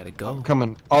go. We gotta go. I'm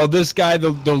coming. Oh, this guy, the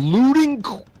looting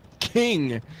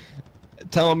king,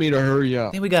 telling me to hurry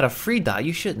up. Dan, we got a free dot.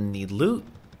 You shouldn't need loot.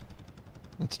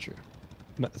 That's true.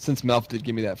 Since Melf did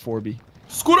give me that 4B.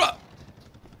 Scooter. All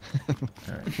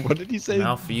right. What did he say?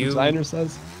 Malf, you- Designer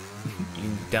says. You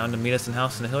down to meet us in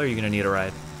house on the hill, or are you gonna need a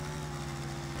ride?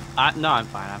 No, I'm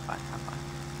fine.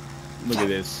 Look at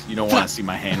this. You don't want to see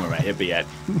my hand where my hip be at.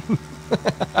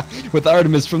 With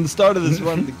Artemis from the start of this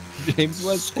run, James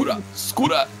was.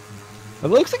 Scooter. It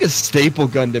looks like a staple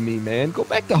gun to me, man. Go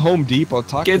back to Home Depot.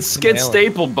 Talk to Get Tim Allen.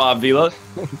 stapled, Bob Vila.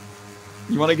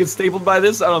 You want to get stapled by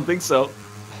this? I don't think so.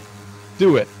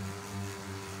 Do it.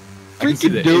 I can see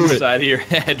Freaking the do it. inside of your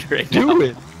head right now. Do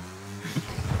it.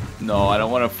 No, I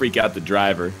don't want to freak out the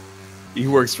driver. He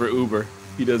works for Uber.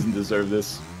 He doesn't deserve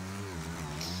this.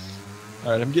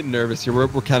 All right, I'm getting nervous here. We're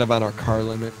kind of on our car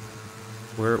limit.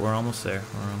 We're almost there.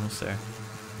 We're almost there.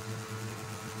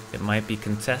 It might be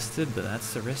contested, but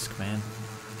that's the risk, man.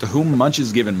 To whom much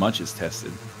is given, much is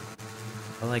tested.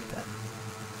 I like that.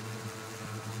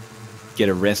 Get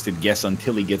arrested, guess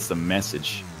until he gets the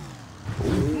message.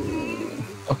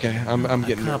 Okay, I'm I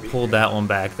getting kind of nervous. pulled that one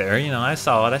back there. You know, I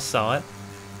saw it.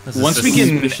 This is Once a we can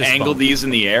suspicious angle bump. these in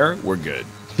the air, we're good.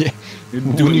 Yeah.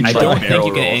 Doing I truck don't think barrel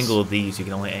you can rolls. angle these. You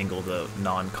can only angle the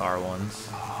non-car ones.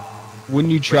 When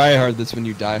you try hard, that's when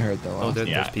you die hard, though. Oh, Austin.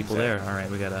 there's people there. All right,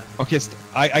 we gotta. Okay,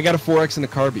 I got a 4X and a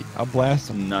Carby. I'll blast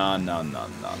them. No. Nah. No,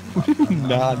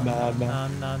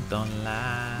 don't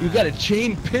lie. You got a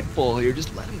chain pit bull here.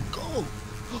 Just let him go.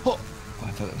 Oh,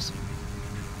 I thought that was.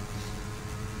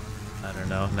 I don't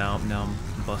know. Now I'm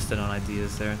busted on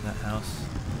ideas there. That house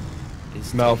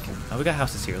is Mouth. taken. Oh, we got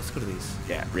houses here. Let's go to these.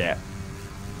 Yeah.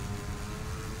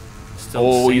 Still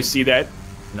Oh, same- you see that?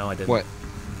 No, I didn't. What?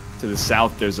 To the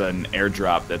south, there's an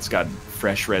airdrop that's got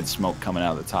fresh red smoke coming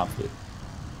out of the top of it.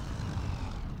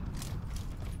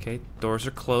 Okay, doors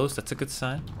are closed. That's a good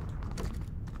sign.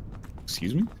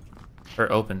 Excuse me?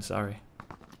 Or open, sorry.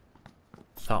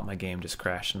 Thought my game just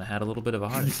crashed and I had a little bit of a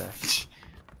heart attack.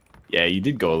 Yeah, you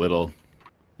did go a little.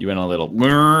 You went a little.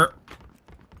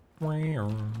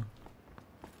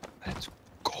 Let's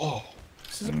go.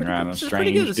 This is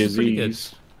pretty good. This is pretty good.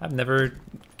 I've never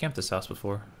camped this house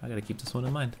before. I gotta keep this one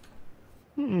in mind.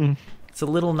 It's a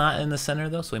little not in the center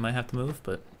though, so we might have to move.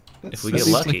 But if we get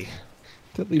lucky,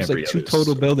 that leaves like 2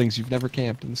 total buildings you've never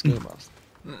camped in this game.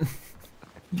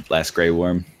 Last Grey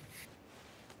Worm.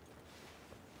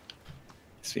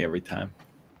 See every time.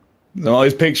 I'm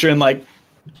always picturing like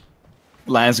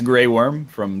Last Grey Worm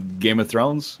from Game of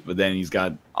Thrones, but then he's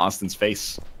got Austin's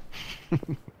face.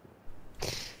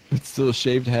 It's still a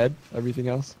shaved head. Everything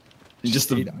else. Just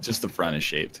the front is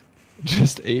shaved.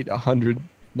 Just ate 100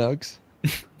 nugs.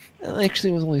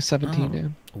 Actually, it was only 17.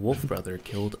 Man. Wolf Brother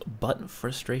killed Butt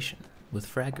Frustration with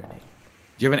frag grenade.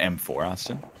 Do you have an M4,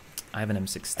 Austin? I have an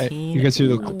M16. You guys see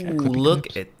the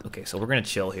look at. Okay, so we're gonna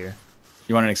chill here.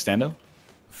 You want an extendo?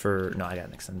 No, I got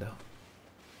an extendo.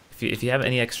 If you have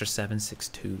any extra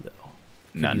 7.62 though,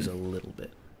 could use a little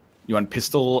bit. You want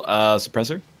pistol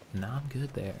suppressor? No, I'm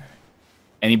good there.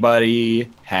 Anybody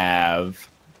have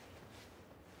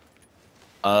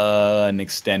an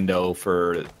extendo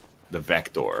for the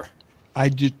Vector? I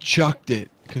just chucked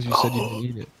it because you said you didn't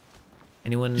need it.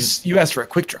 Anyone? You asked for a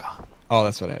quick draw. Oh,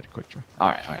 that's what I had. Quick draw. All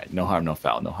right. No harm, no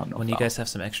foul. No harm, no foul. When you guys have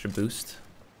some extra boost.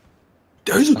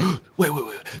 There's wait.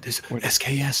 There's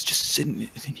SKS just sitting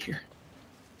in here.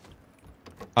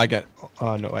 I got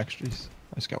no extras.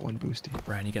 I just got 1 boosty.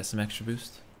 Brian, you got some extra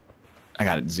boost? I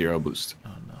got 0 boost. Oh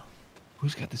no.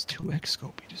 Who's got this 2x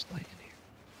scope you just laying here?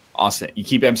 Austin, you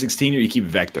keep M16 or you keep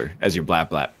Vector as your blap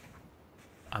blap?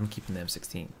 I'm keeping the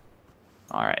M16.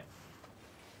 All right.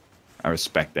 I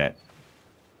respect that.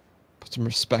 Put some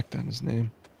respect on his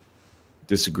name.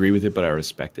 Disagree with it, but I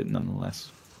respect it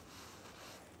nonetheless.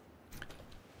 Put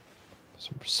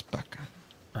some respect on it.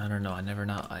 I don't know.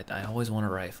 I always want a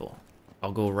rifle.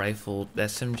 I'll go rifle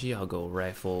SMG. I'll go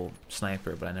rifle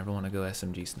sniper, but I never want to go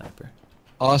SMG sniper.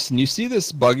 Austin, you see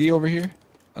this buggy over here?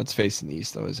 That's facing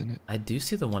east, though, isn't it? I do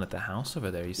see the one at the house over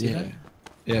there. You see that?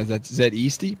 Yeah, is that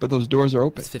easty? But those doors are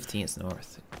open. It's 15. It's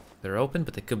north. They're open,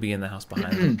 but they could be in the house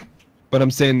behind them. But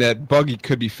I'm saying that buggy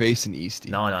could be facing easty.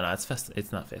 No.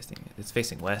 It's not facing. It's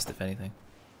facing west, if anything.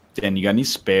 Dan, you got any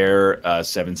spare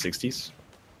 760s?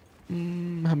 How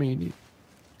many you need?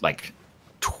 Like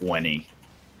 20.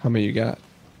 How many you got?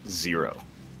 0.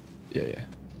 Yeah.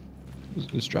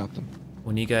 Just drop them.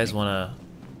 When you guys want to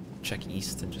check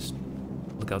east and just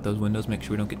look out those windows, make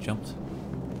sure we don't get jumped.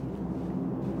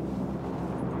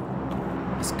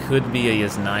 This could be a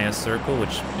Yasnaya circle,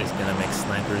 which is going to make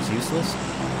snipers useless.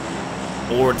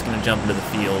 Or it's going to jump into the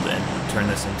field and turn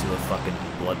this into a fucking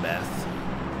bloodbath.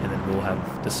 And then we'll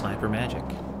have the sniper magic.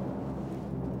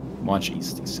 Watch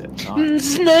east, he said.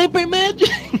 Sniper magic!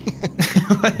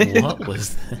 What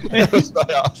was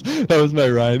that? That was my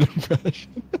Ryan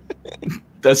impression.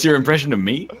 That's your impression of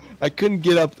me? I couldn't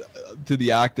get up to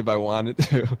the octave I wanted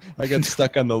to. I got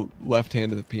stuck on the left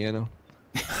hand of the piano.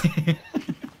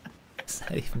 What's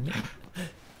that even mean?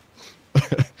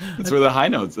 That's where the high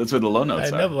notes, that's where the low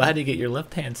notes I are. know, but how do you get your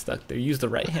left hand stuck there? Use the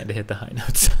right hand to hit the high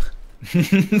notes.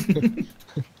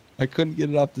 I couldn't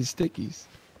get it off the stickies.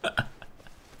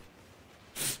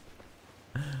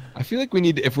 I feel like we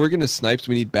need, if we're gonna snipes,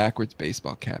 we need backwards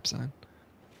baseball caps on.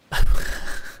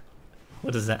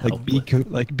 What does that like help B with?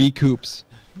 like B coops.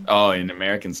 Oh, an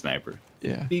American sniper.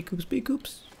 Yeah. B coops, B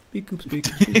coops, B coops, B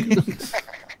coops, B coops.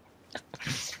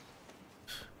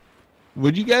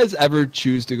 Would you guys ever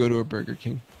choose to go to a Burger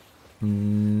King?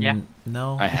 Yeah.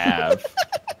 No. I have.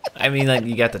 I mean, like,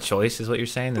 you got the choice, is what you're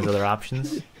saying? There's other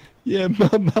options? Yeah,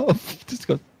 my mouth just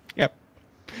goes, yep.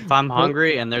 If I'm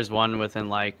hungry and there's one within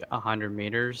like 100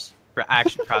 meters, or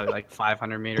actually probably like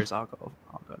 500 meters, I'll go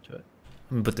to it.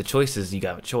 But the choice is you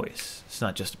got a choice. It's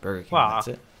not just a Burger King. Wow. That's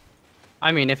it.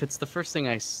 I mean, if it's the first thing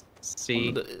I see,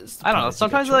 It's the I don't point know. is you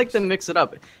Sometimes I got like to choice. mix it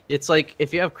up. It's like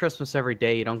if you have Christmas every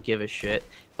day, you don't give a shit.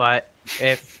 But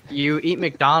if you eat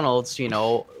McDonald's,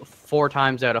 4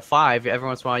 times out of 5, every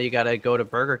once in a while you gotta go to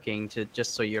Burger King to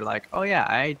just so you're like, oh yeah,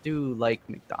 I do like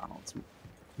McDonald's.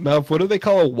 Malf, what do they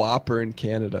call a Whopper in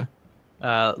Canada?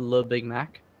 Little Big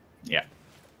Mac. Yeah.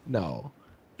 No.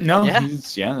 No. Yeah.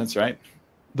 Yeah, that's right.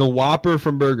 The Whopper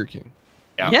from Burger King.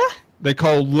 Yeah. Yeah. They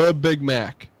call Le Big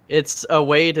Mac. It's a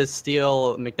way to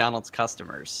steal McDonald's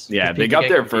customers. Yeah, they People got get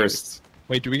there confused. first.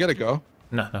 Wait, do we gotta go?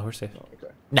 No, we're safe.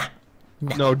 Okay. Nah.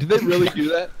 No, did they really do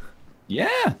that?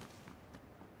 Yeah.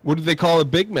 What do they call a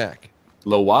Big Mac?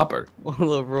 Low Whopper. A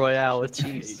little Royale with I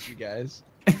cheese. hate you guys.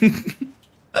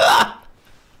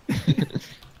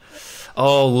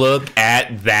 Oh, look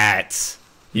at that.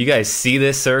 You guys see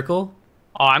this circle?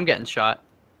 Oh, I'm getting shot.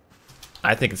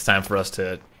 I think it's time for us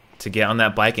to get on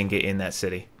that bike and get in that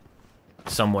city.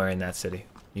 Somewhere in that city.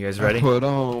 You guys ready? I put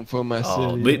on for my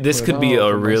Oh, city. this could be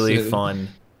a really fun...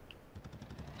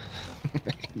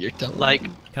 You're telling Like, me.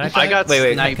 Can I drive? got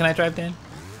Wait, sniped. can I drive, Dan?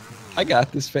 I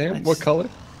got this, fam. What color?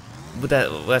 But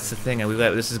that's the thing.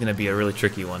 This is going to be a really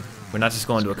tricky one. We're not just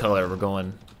going to a color. We're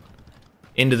going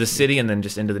into the city and then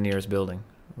just into the nearest building.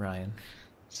 Ryan,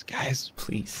 This guy's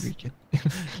please. freaking.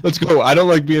 Let's go. I don't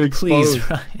like being exposed. Please,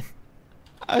 Ryan.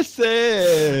 I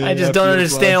said. I just don't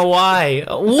understand why.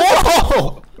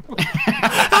 Whoa!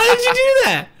 How did you do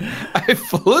that? I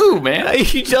flew, man.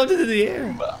 You jumped into the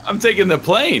air. I'm taking the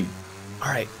plane. All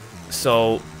right.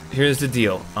 So here's the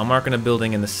deal. I'm marking a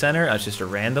building in the center. It's just a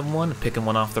random one. Picking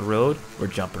one off the road. We're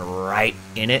jumping right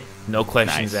in it. No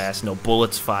questions Nice. asked. No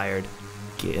bullets fired.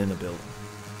 Get in the building.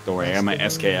 Don't worry, I got my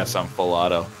SKS on full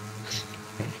auto.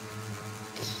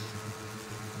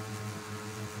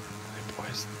 Alright,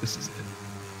 boys, this is it.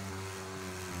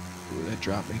 Ooh, that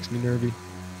drop makes me nervy.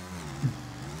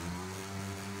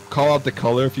 Call out the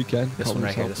color if you can. This one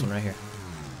right here. This one right here.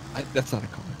 That's not a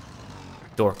color.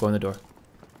 Door. Go in the door.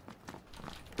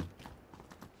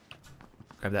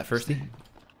 Grab that firstie.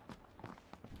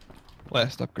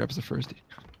 Last up grabs the firstie.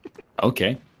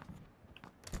 Okay.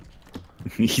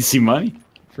 Easy money.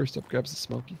 First up grabs the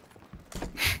smoky.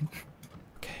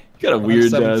 Okay. You got a have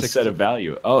weird 760. set of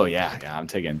value. Oh, yeah, I'm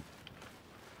taking.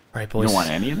 All right, You boys. don't want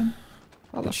any of them?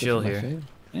 Oh, that's Chill my here.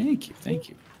 fave. Thank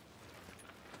you.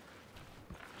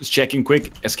 Just checking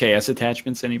quick. SKS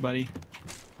attachments, anybody?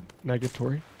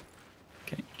 Negatory.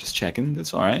 Okay, just checking.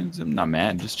 That's all right. I'm not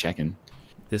mad. Just checking.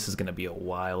 This is gonna be a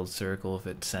wild circle if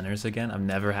it centers again. I've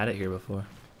never had it here before.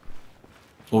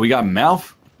 Well, we got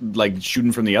Malf like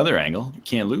shooting from the other angle. You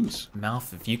can't lose.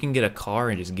 Mouth, if you can get a car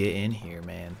and just get in here,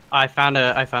 man. I found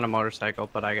a motorcycle,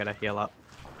 but I gotta heal up.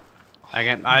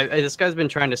 This guy's been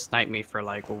trying to snipe me for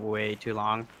like way too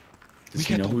long. Does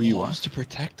he know who you are? to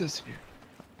protect us here.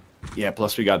 Yeah.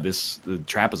 Plus, we got the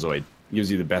trapezoid. Gives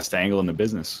you the best angle in the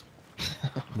business.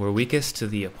 We're weakest to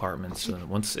the apartments. So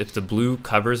if the blue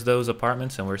covers those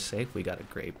apartments and we're safe, we got a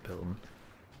great building.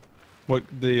 What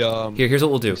the Here's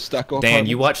what we'll do. stucco Dan,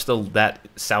 you apartments? watch that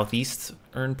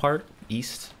southeastern part,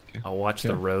 east. Okay. I'll watch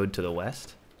the Okay. road to the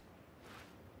west.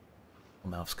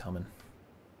 Mouth's coming.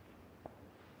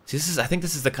 See, I think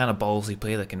this is the kind of ballsy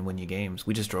play that can win you games.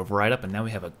 We just drove right up and now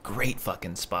we have a great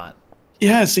fucking spot.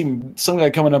 Yeah, I see some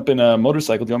guy coming up in a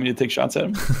motorcycle. Do you want me to take shots at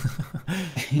him?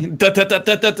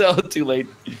 Too late.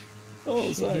 Oh,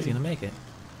 He's sorry. gonna make it.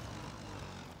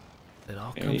 It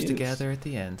all There comes he is. together at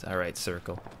the end. All right,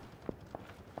 circle.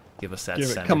 Give us that Give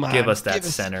it- center. come on, Give us that give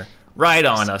us- center. Right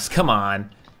on us. Come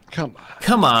on. Come on.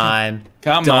 Come on.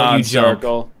 Come Don't on, you jump.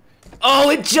 circle. Oh,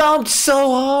 it jumped so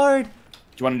hard. Do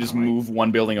you want to just move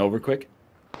one building over quick?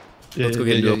 Let's go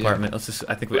get into an apartment. Let's just.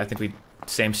 I think we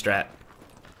same strat.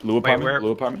 Blue apartment. where-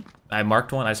 Blue apartment. I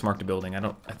marked one. I just marked a building. I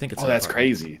think it's. Oh, an that's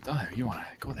apartment. crazy. Oh, you want to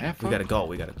go that far? We gotta go.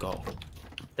 We gotta go.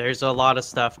 There's a lot of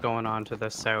stuff going on to the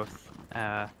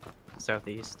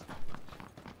southeast.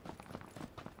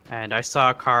 And I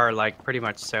saw a car like pretty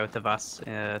much south of us,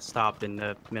 stopped in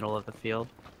the middle of the field.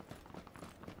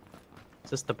 Is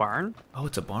this the barn? Oh,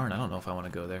 it's a barn. I don't know if I want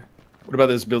to go there. What about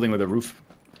this building with a roof?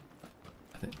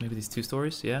 I think maybe these 2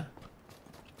 stories. Yeah.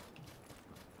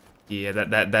 Yeah,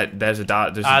 there's a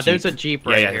dot. There's a Jeep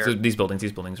right yeah, here. so these buildings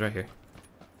right here.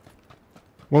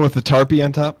 One with the tarpy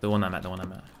on top. The one I'm at.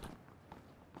 I'm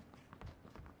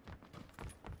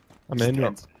in.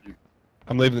 Or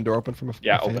I'm leaving the door open from a.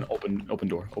 Yeah, a fan. open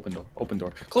door.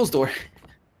 Closed door.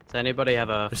 Does anybody have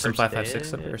a There's some first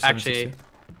 5.56 up aid? here. Actually, 7.62.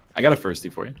 I got a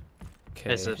firstie for you.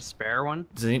 Okay. is it a spare one?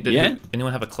 Does Yeah.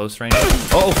 anyone have a close range?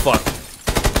 Oh fuck!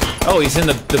 Oh, he's in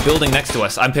the building next to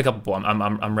us. I'm pickupable.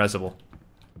 I'm resable.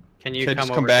 Can you Okay, come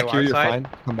just over come back to here. our You're side?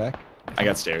 fine. Come back. I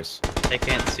got stairs. They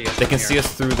can't see us. They can from see here.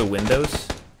 us through the windows,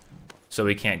 so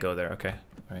we can't go there. Okay.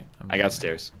 All right. I got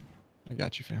stairs. I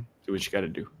got you, fam. Do what you got to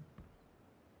do.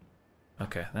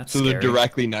 Okay, that's So scary. they're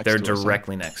directly next. They're to us, huh?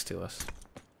 directly next to us.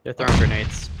 They're throwing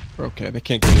grenades. Okay, they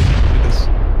can't get into this.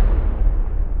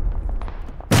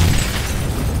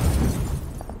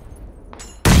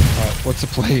 Alright, what's the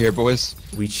play here, boys?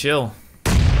 We chill.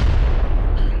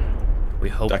 We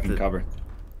hope Duck and that. cover.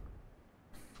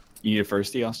 You need a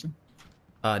firstie, Austin?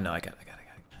 No, I got.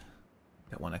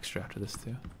 Got one extra after this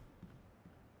too.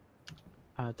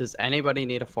 Does anybody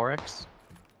need a 4X?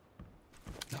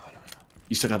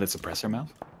 You still got that suppressor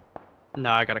mouth?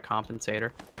 No, I got a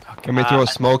compensator. Can we throw a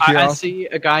smoke here? I Austin? see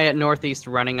a guy at northeast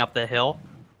running up the hill.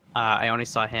 I only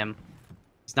saw him.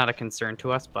 It's not a concern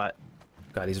to us, but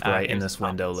God, he's right in here's this the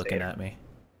window looking compensator. at me.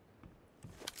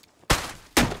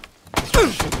 He's trying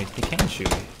to shoot me. He can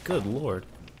shoot me. Good lord.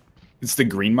 It's the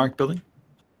green mark building.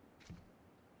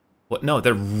 What? No,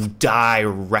 they're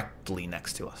directly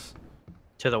next to us.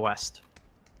 to the west.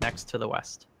 Next to the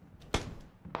west.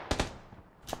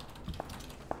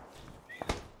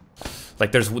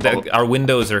 Like there's our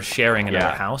windows are sharing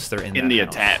another house. They're in the that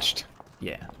house. attached.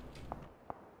 Yeah.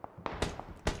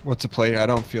 What's a play? I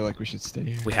don't feel like we should stay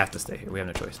here. We have to stay here. We have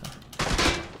no choice now.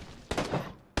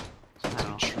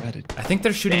 Oh. Shredded. I think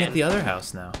they're shooting Dan. at the other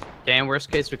house now. Dan,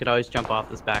 worst case, we could always jump off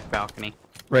this back balcony.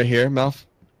 Right here, Malf.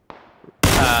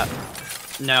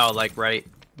 No, like right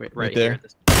Right here.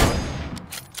 there?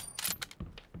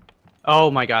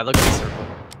 Oh my god, look at the circle.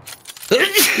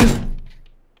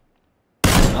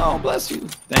 Oh, bless you.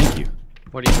 Thank you.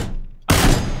 What do you...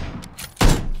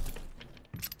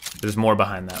 There's more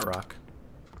behind that rock.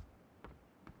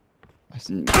 I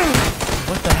see.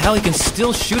 What the hell? He can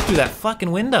still shoot through that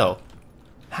fucking window.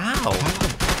 How?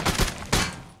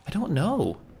 I don't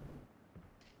know.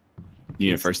 You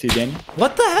need a first aid, Daniel?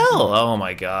 What the hell? Oh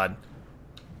my god.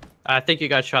 I think you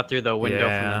got shot through the window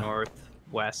Yeah. from the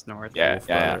northwest, north. Yeah,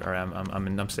 yeah. Or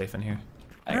I'm safe in here.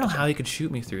 I don't know how he could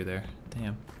shoot me through there.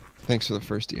 Damn. Thanks for the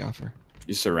firstie offer.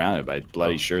 You're surrounded by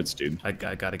bloody shirts, dude. I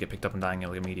gotta get picked up and dying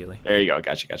immediately. There you go.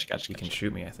 Gotcha. He can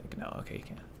shoot me, I think. No, okay, he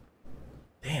can.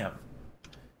 Damn.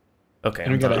 Okay,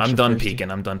 And we I'm got done, I'm extra done thirsty.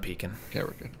 peeking. I'm done peeking. Okay,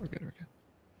 we're good. We're good. We're good.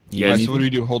 You Alright, guys, so what do we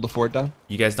do? Hold the fort down?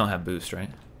 you guys don't have boost, right?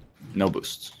 No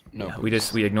boosts. No. Yeah,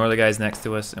 we ignore the guys next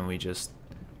to us and we just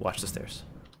watch the stairs.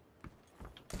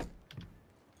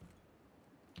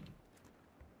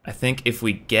 I think if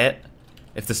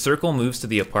the circle moves to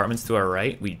the apartments to our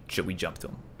right, we jump to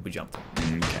them. We jump to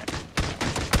them. Okay.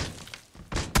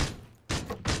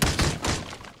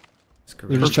 Screw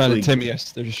They're it. just trying to Perfectly- timmy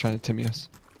us. They're just trying to timmy us.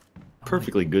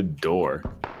 Perfectly good door.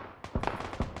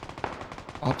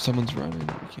 Oh, someone's running. We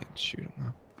can't shoot him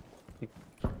now.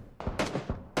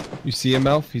 You see him,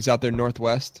 Elf? He's out there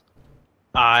northwest.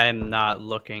 I'm not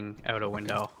looking out a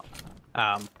window.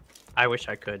 I wish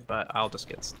I could, but I'll just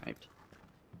get sniped.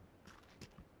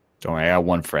 Don't worry, I got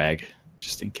one frag,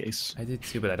 just in case. I did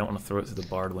too, but I don't want to throw it through the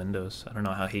barred windows. I don't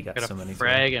know how he got Got so a many.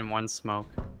 frag and one smoke.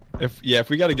 If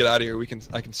we gotta get out of here,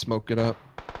 I can smoke it up.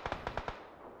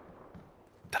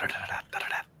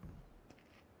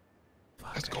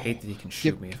 Fuck, I hate that he can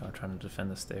shoot me if I'm trying to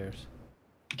defend the stairs.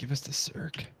 Give us the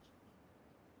circ.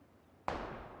 I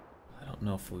don't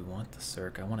know if we want the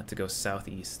circ. I want it to go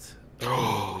southeast.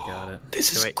 Oh, we got it.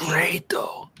 This is Wait. great,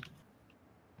 though.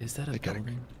 Is that a They gotta-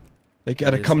 building? They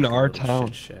gotta It is come to like a our little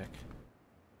town. shit shack.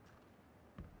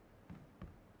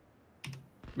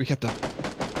 We got the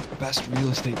best real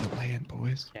estate in the land,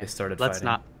 boys. They started Let's fighting.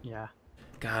 not. Yeah.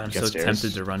 God, I'm You so got stairs?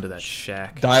 tempted to run to that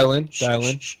shack. Dial in. Dial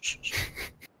in. Shh, shh, shh, shh.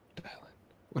 Dial in.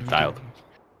 What are we Dialed. doing?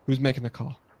 Who's making the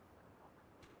call?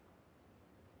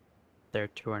 They're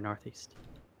to our northeast.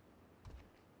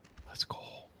 Let's go.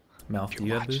 Mouth, If do you're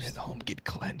you have watching boost? at home, get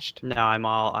clenched. No,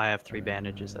 I have 3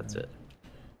 bandages. That's it.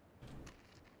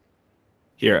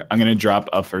 Here, I'm gonna drop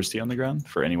a firstie on the ground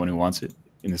for anyone who wants it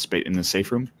in the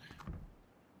safe room.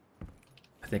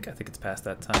 I think it's past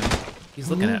that time. He's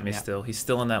looking at me Yeah. still. He's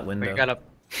still in that window. We gotta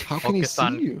How can he Focus see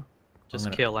on- you? just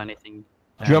gonna- kill anything.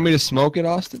 Do you want me to smoke it,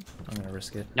 Austin? I'm gonna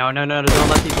risk it. No, don't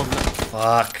let people know.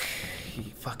 Fuck.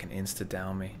 He fucking insta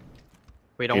down me.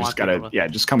 We don't You want just gotta, people to... yeah,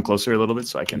 just come closer a little bit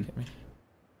so I can. Hit me.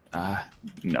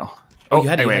 No. Oh, you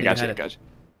had it, anyway, you I got had you. it.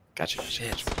 Gotcha.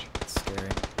 Shit. That's scary.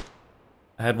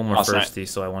 I had one more Also, firstie,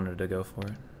 so I wanted to go for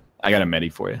it. I got a medi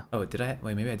for you. Oh, did I?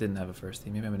 Wait, maybe I didn't have a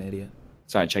firstie. Maybe I'm an idiot.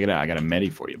 Sorry, check it out. I got a medi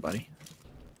for you, buddy.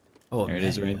 Oh, There it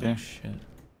is man. right there. Oh, shit.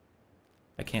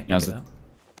 I can't Now's pick it the- up.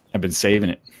 I've been saving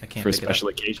it I can't for a pick it special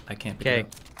up. occasion. I can't pick Okay, it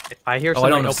up. if I hear Oh, I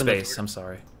don't somebody have open the space. door, I'm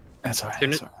sorry. That's all right. Soon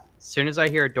That's as- all as soon as I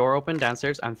hear a door open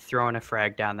downstairs, I'm throwing a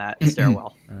frag down that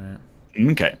stairwell. All right.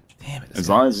 right. Okay. Damn it. As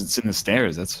long as it's in the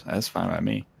stairs, that's fine by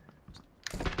me.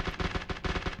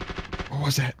 What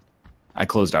was that? I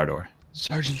closed our door.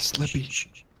 Sergeant Slippy.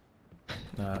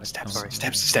 Steps, Sorry.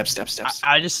 steps.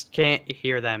 I just can't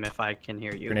hear them if I can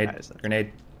hear you Grenade. guys.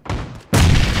 Grenade.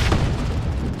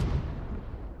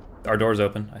 Our door's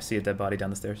open. I see a dead body down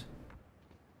the stairs.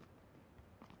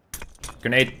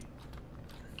 Grenade.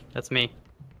 That's me.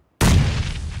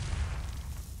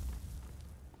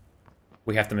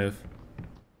 We have to move.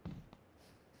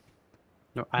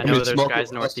 No, I Want me know to there's smoke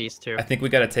guys it? northeast too. I think we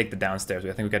gotta take the downstairs.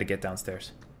 I think we gotta get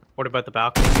downstairs. What about the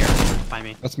balcony here? By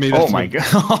me. That's me. Oh That's my me. god.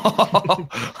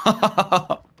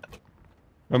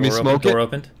 Let me smoke it. Door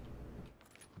opened.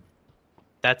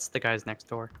 That's the guys next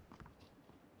door.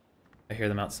 I hear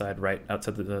them outside, right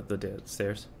outside the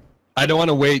stairs. I don't want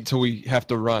to wait till we have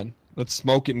to run. Let's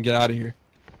smoke it and get out of here.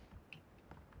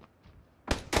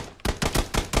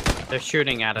 They're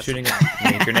shooting at us. Shooting at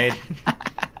me. Grenade.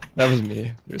 That was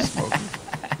me. You're smoking.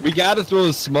 We gotta throw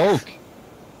the smoke.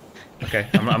 Okay,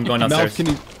 I'm going Mel, downstairs. can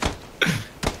you...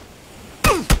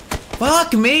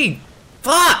 Fuck me!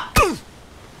 Fuck!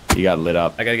 You got lit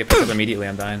up. I gotta get picked up immediately.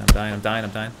 I'm dying. I'm dying. I'm dying.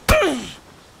 I'm dying.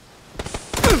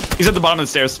 He's at the bottom of the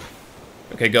stairs.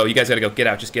 Okay, go. You guys gotta go. Get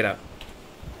out. Just get out.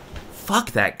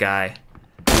 Fuck that guy.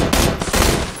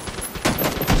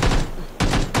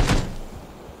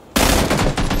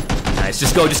 Nice.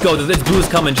 Just go. Just go. This blue is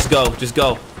coming. Just go. Just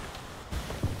go.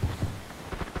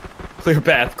 Clear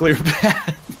path. Clear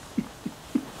path.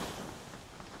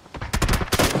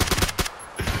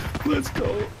 Let's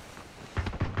go.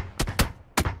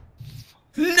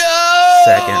 No!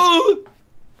 Second.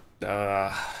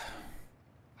 I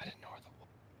didn't know where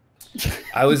the...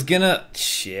 I was gonna...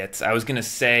 Shit. I was gonna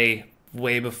say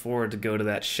way before to go to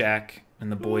that shack,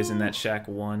 and the boys in that shack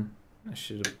won. I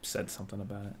should have said something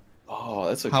about it. Oh,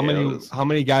 that's okay. How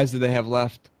many guys do they have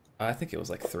left? I think it was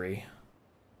like 3.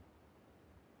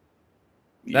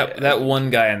 Yeah. That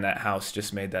one guy in that house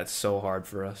just made that so hard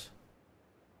for us.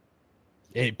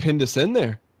 He pinned us in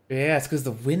there. Yeah, it's because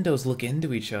the windows look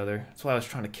into each other. That's why I was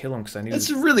trying to kill him, because I knew... That's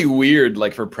really weird,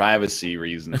 like, for privacy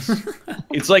reasons.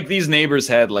 It's like these neighbors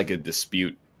had, like, a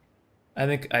dispute. I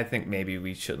think maybe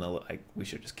we shouldn't have... Like, we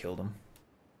should have just killed him.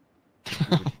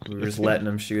 We were just letting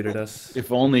him shoot at us.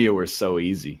 If only it were so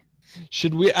easy.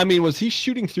 Should we... I mean, was he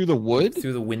shooting through the wood?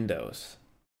 Through the windows.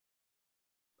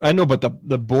 I know, but the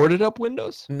boarded up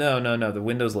windows? No. The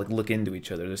windows, like, look into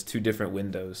each other. There's 2 different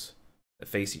windows that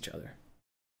face each other.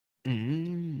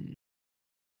 Mm.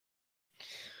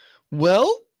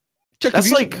 Well,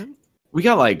 that's like... We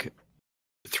got, like,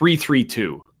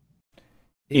 3-3-2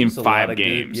 in 5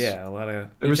 games. Yeah, a lot of...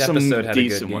 There was each some episode had a good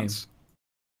decent game. ones.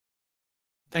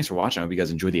 Thanks for watching. I hope you guys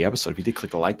enjoyed the episode. If you did,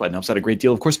 click the like button. It helps out a great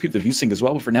deal. Of course, keep the view sync as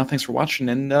well. But for now, thanks for watching.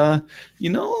 And,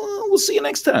 we'll see you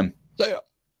next time. See ya.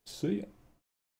 See ya.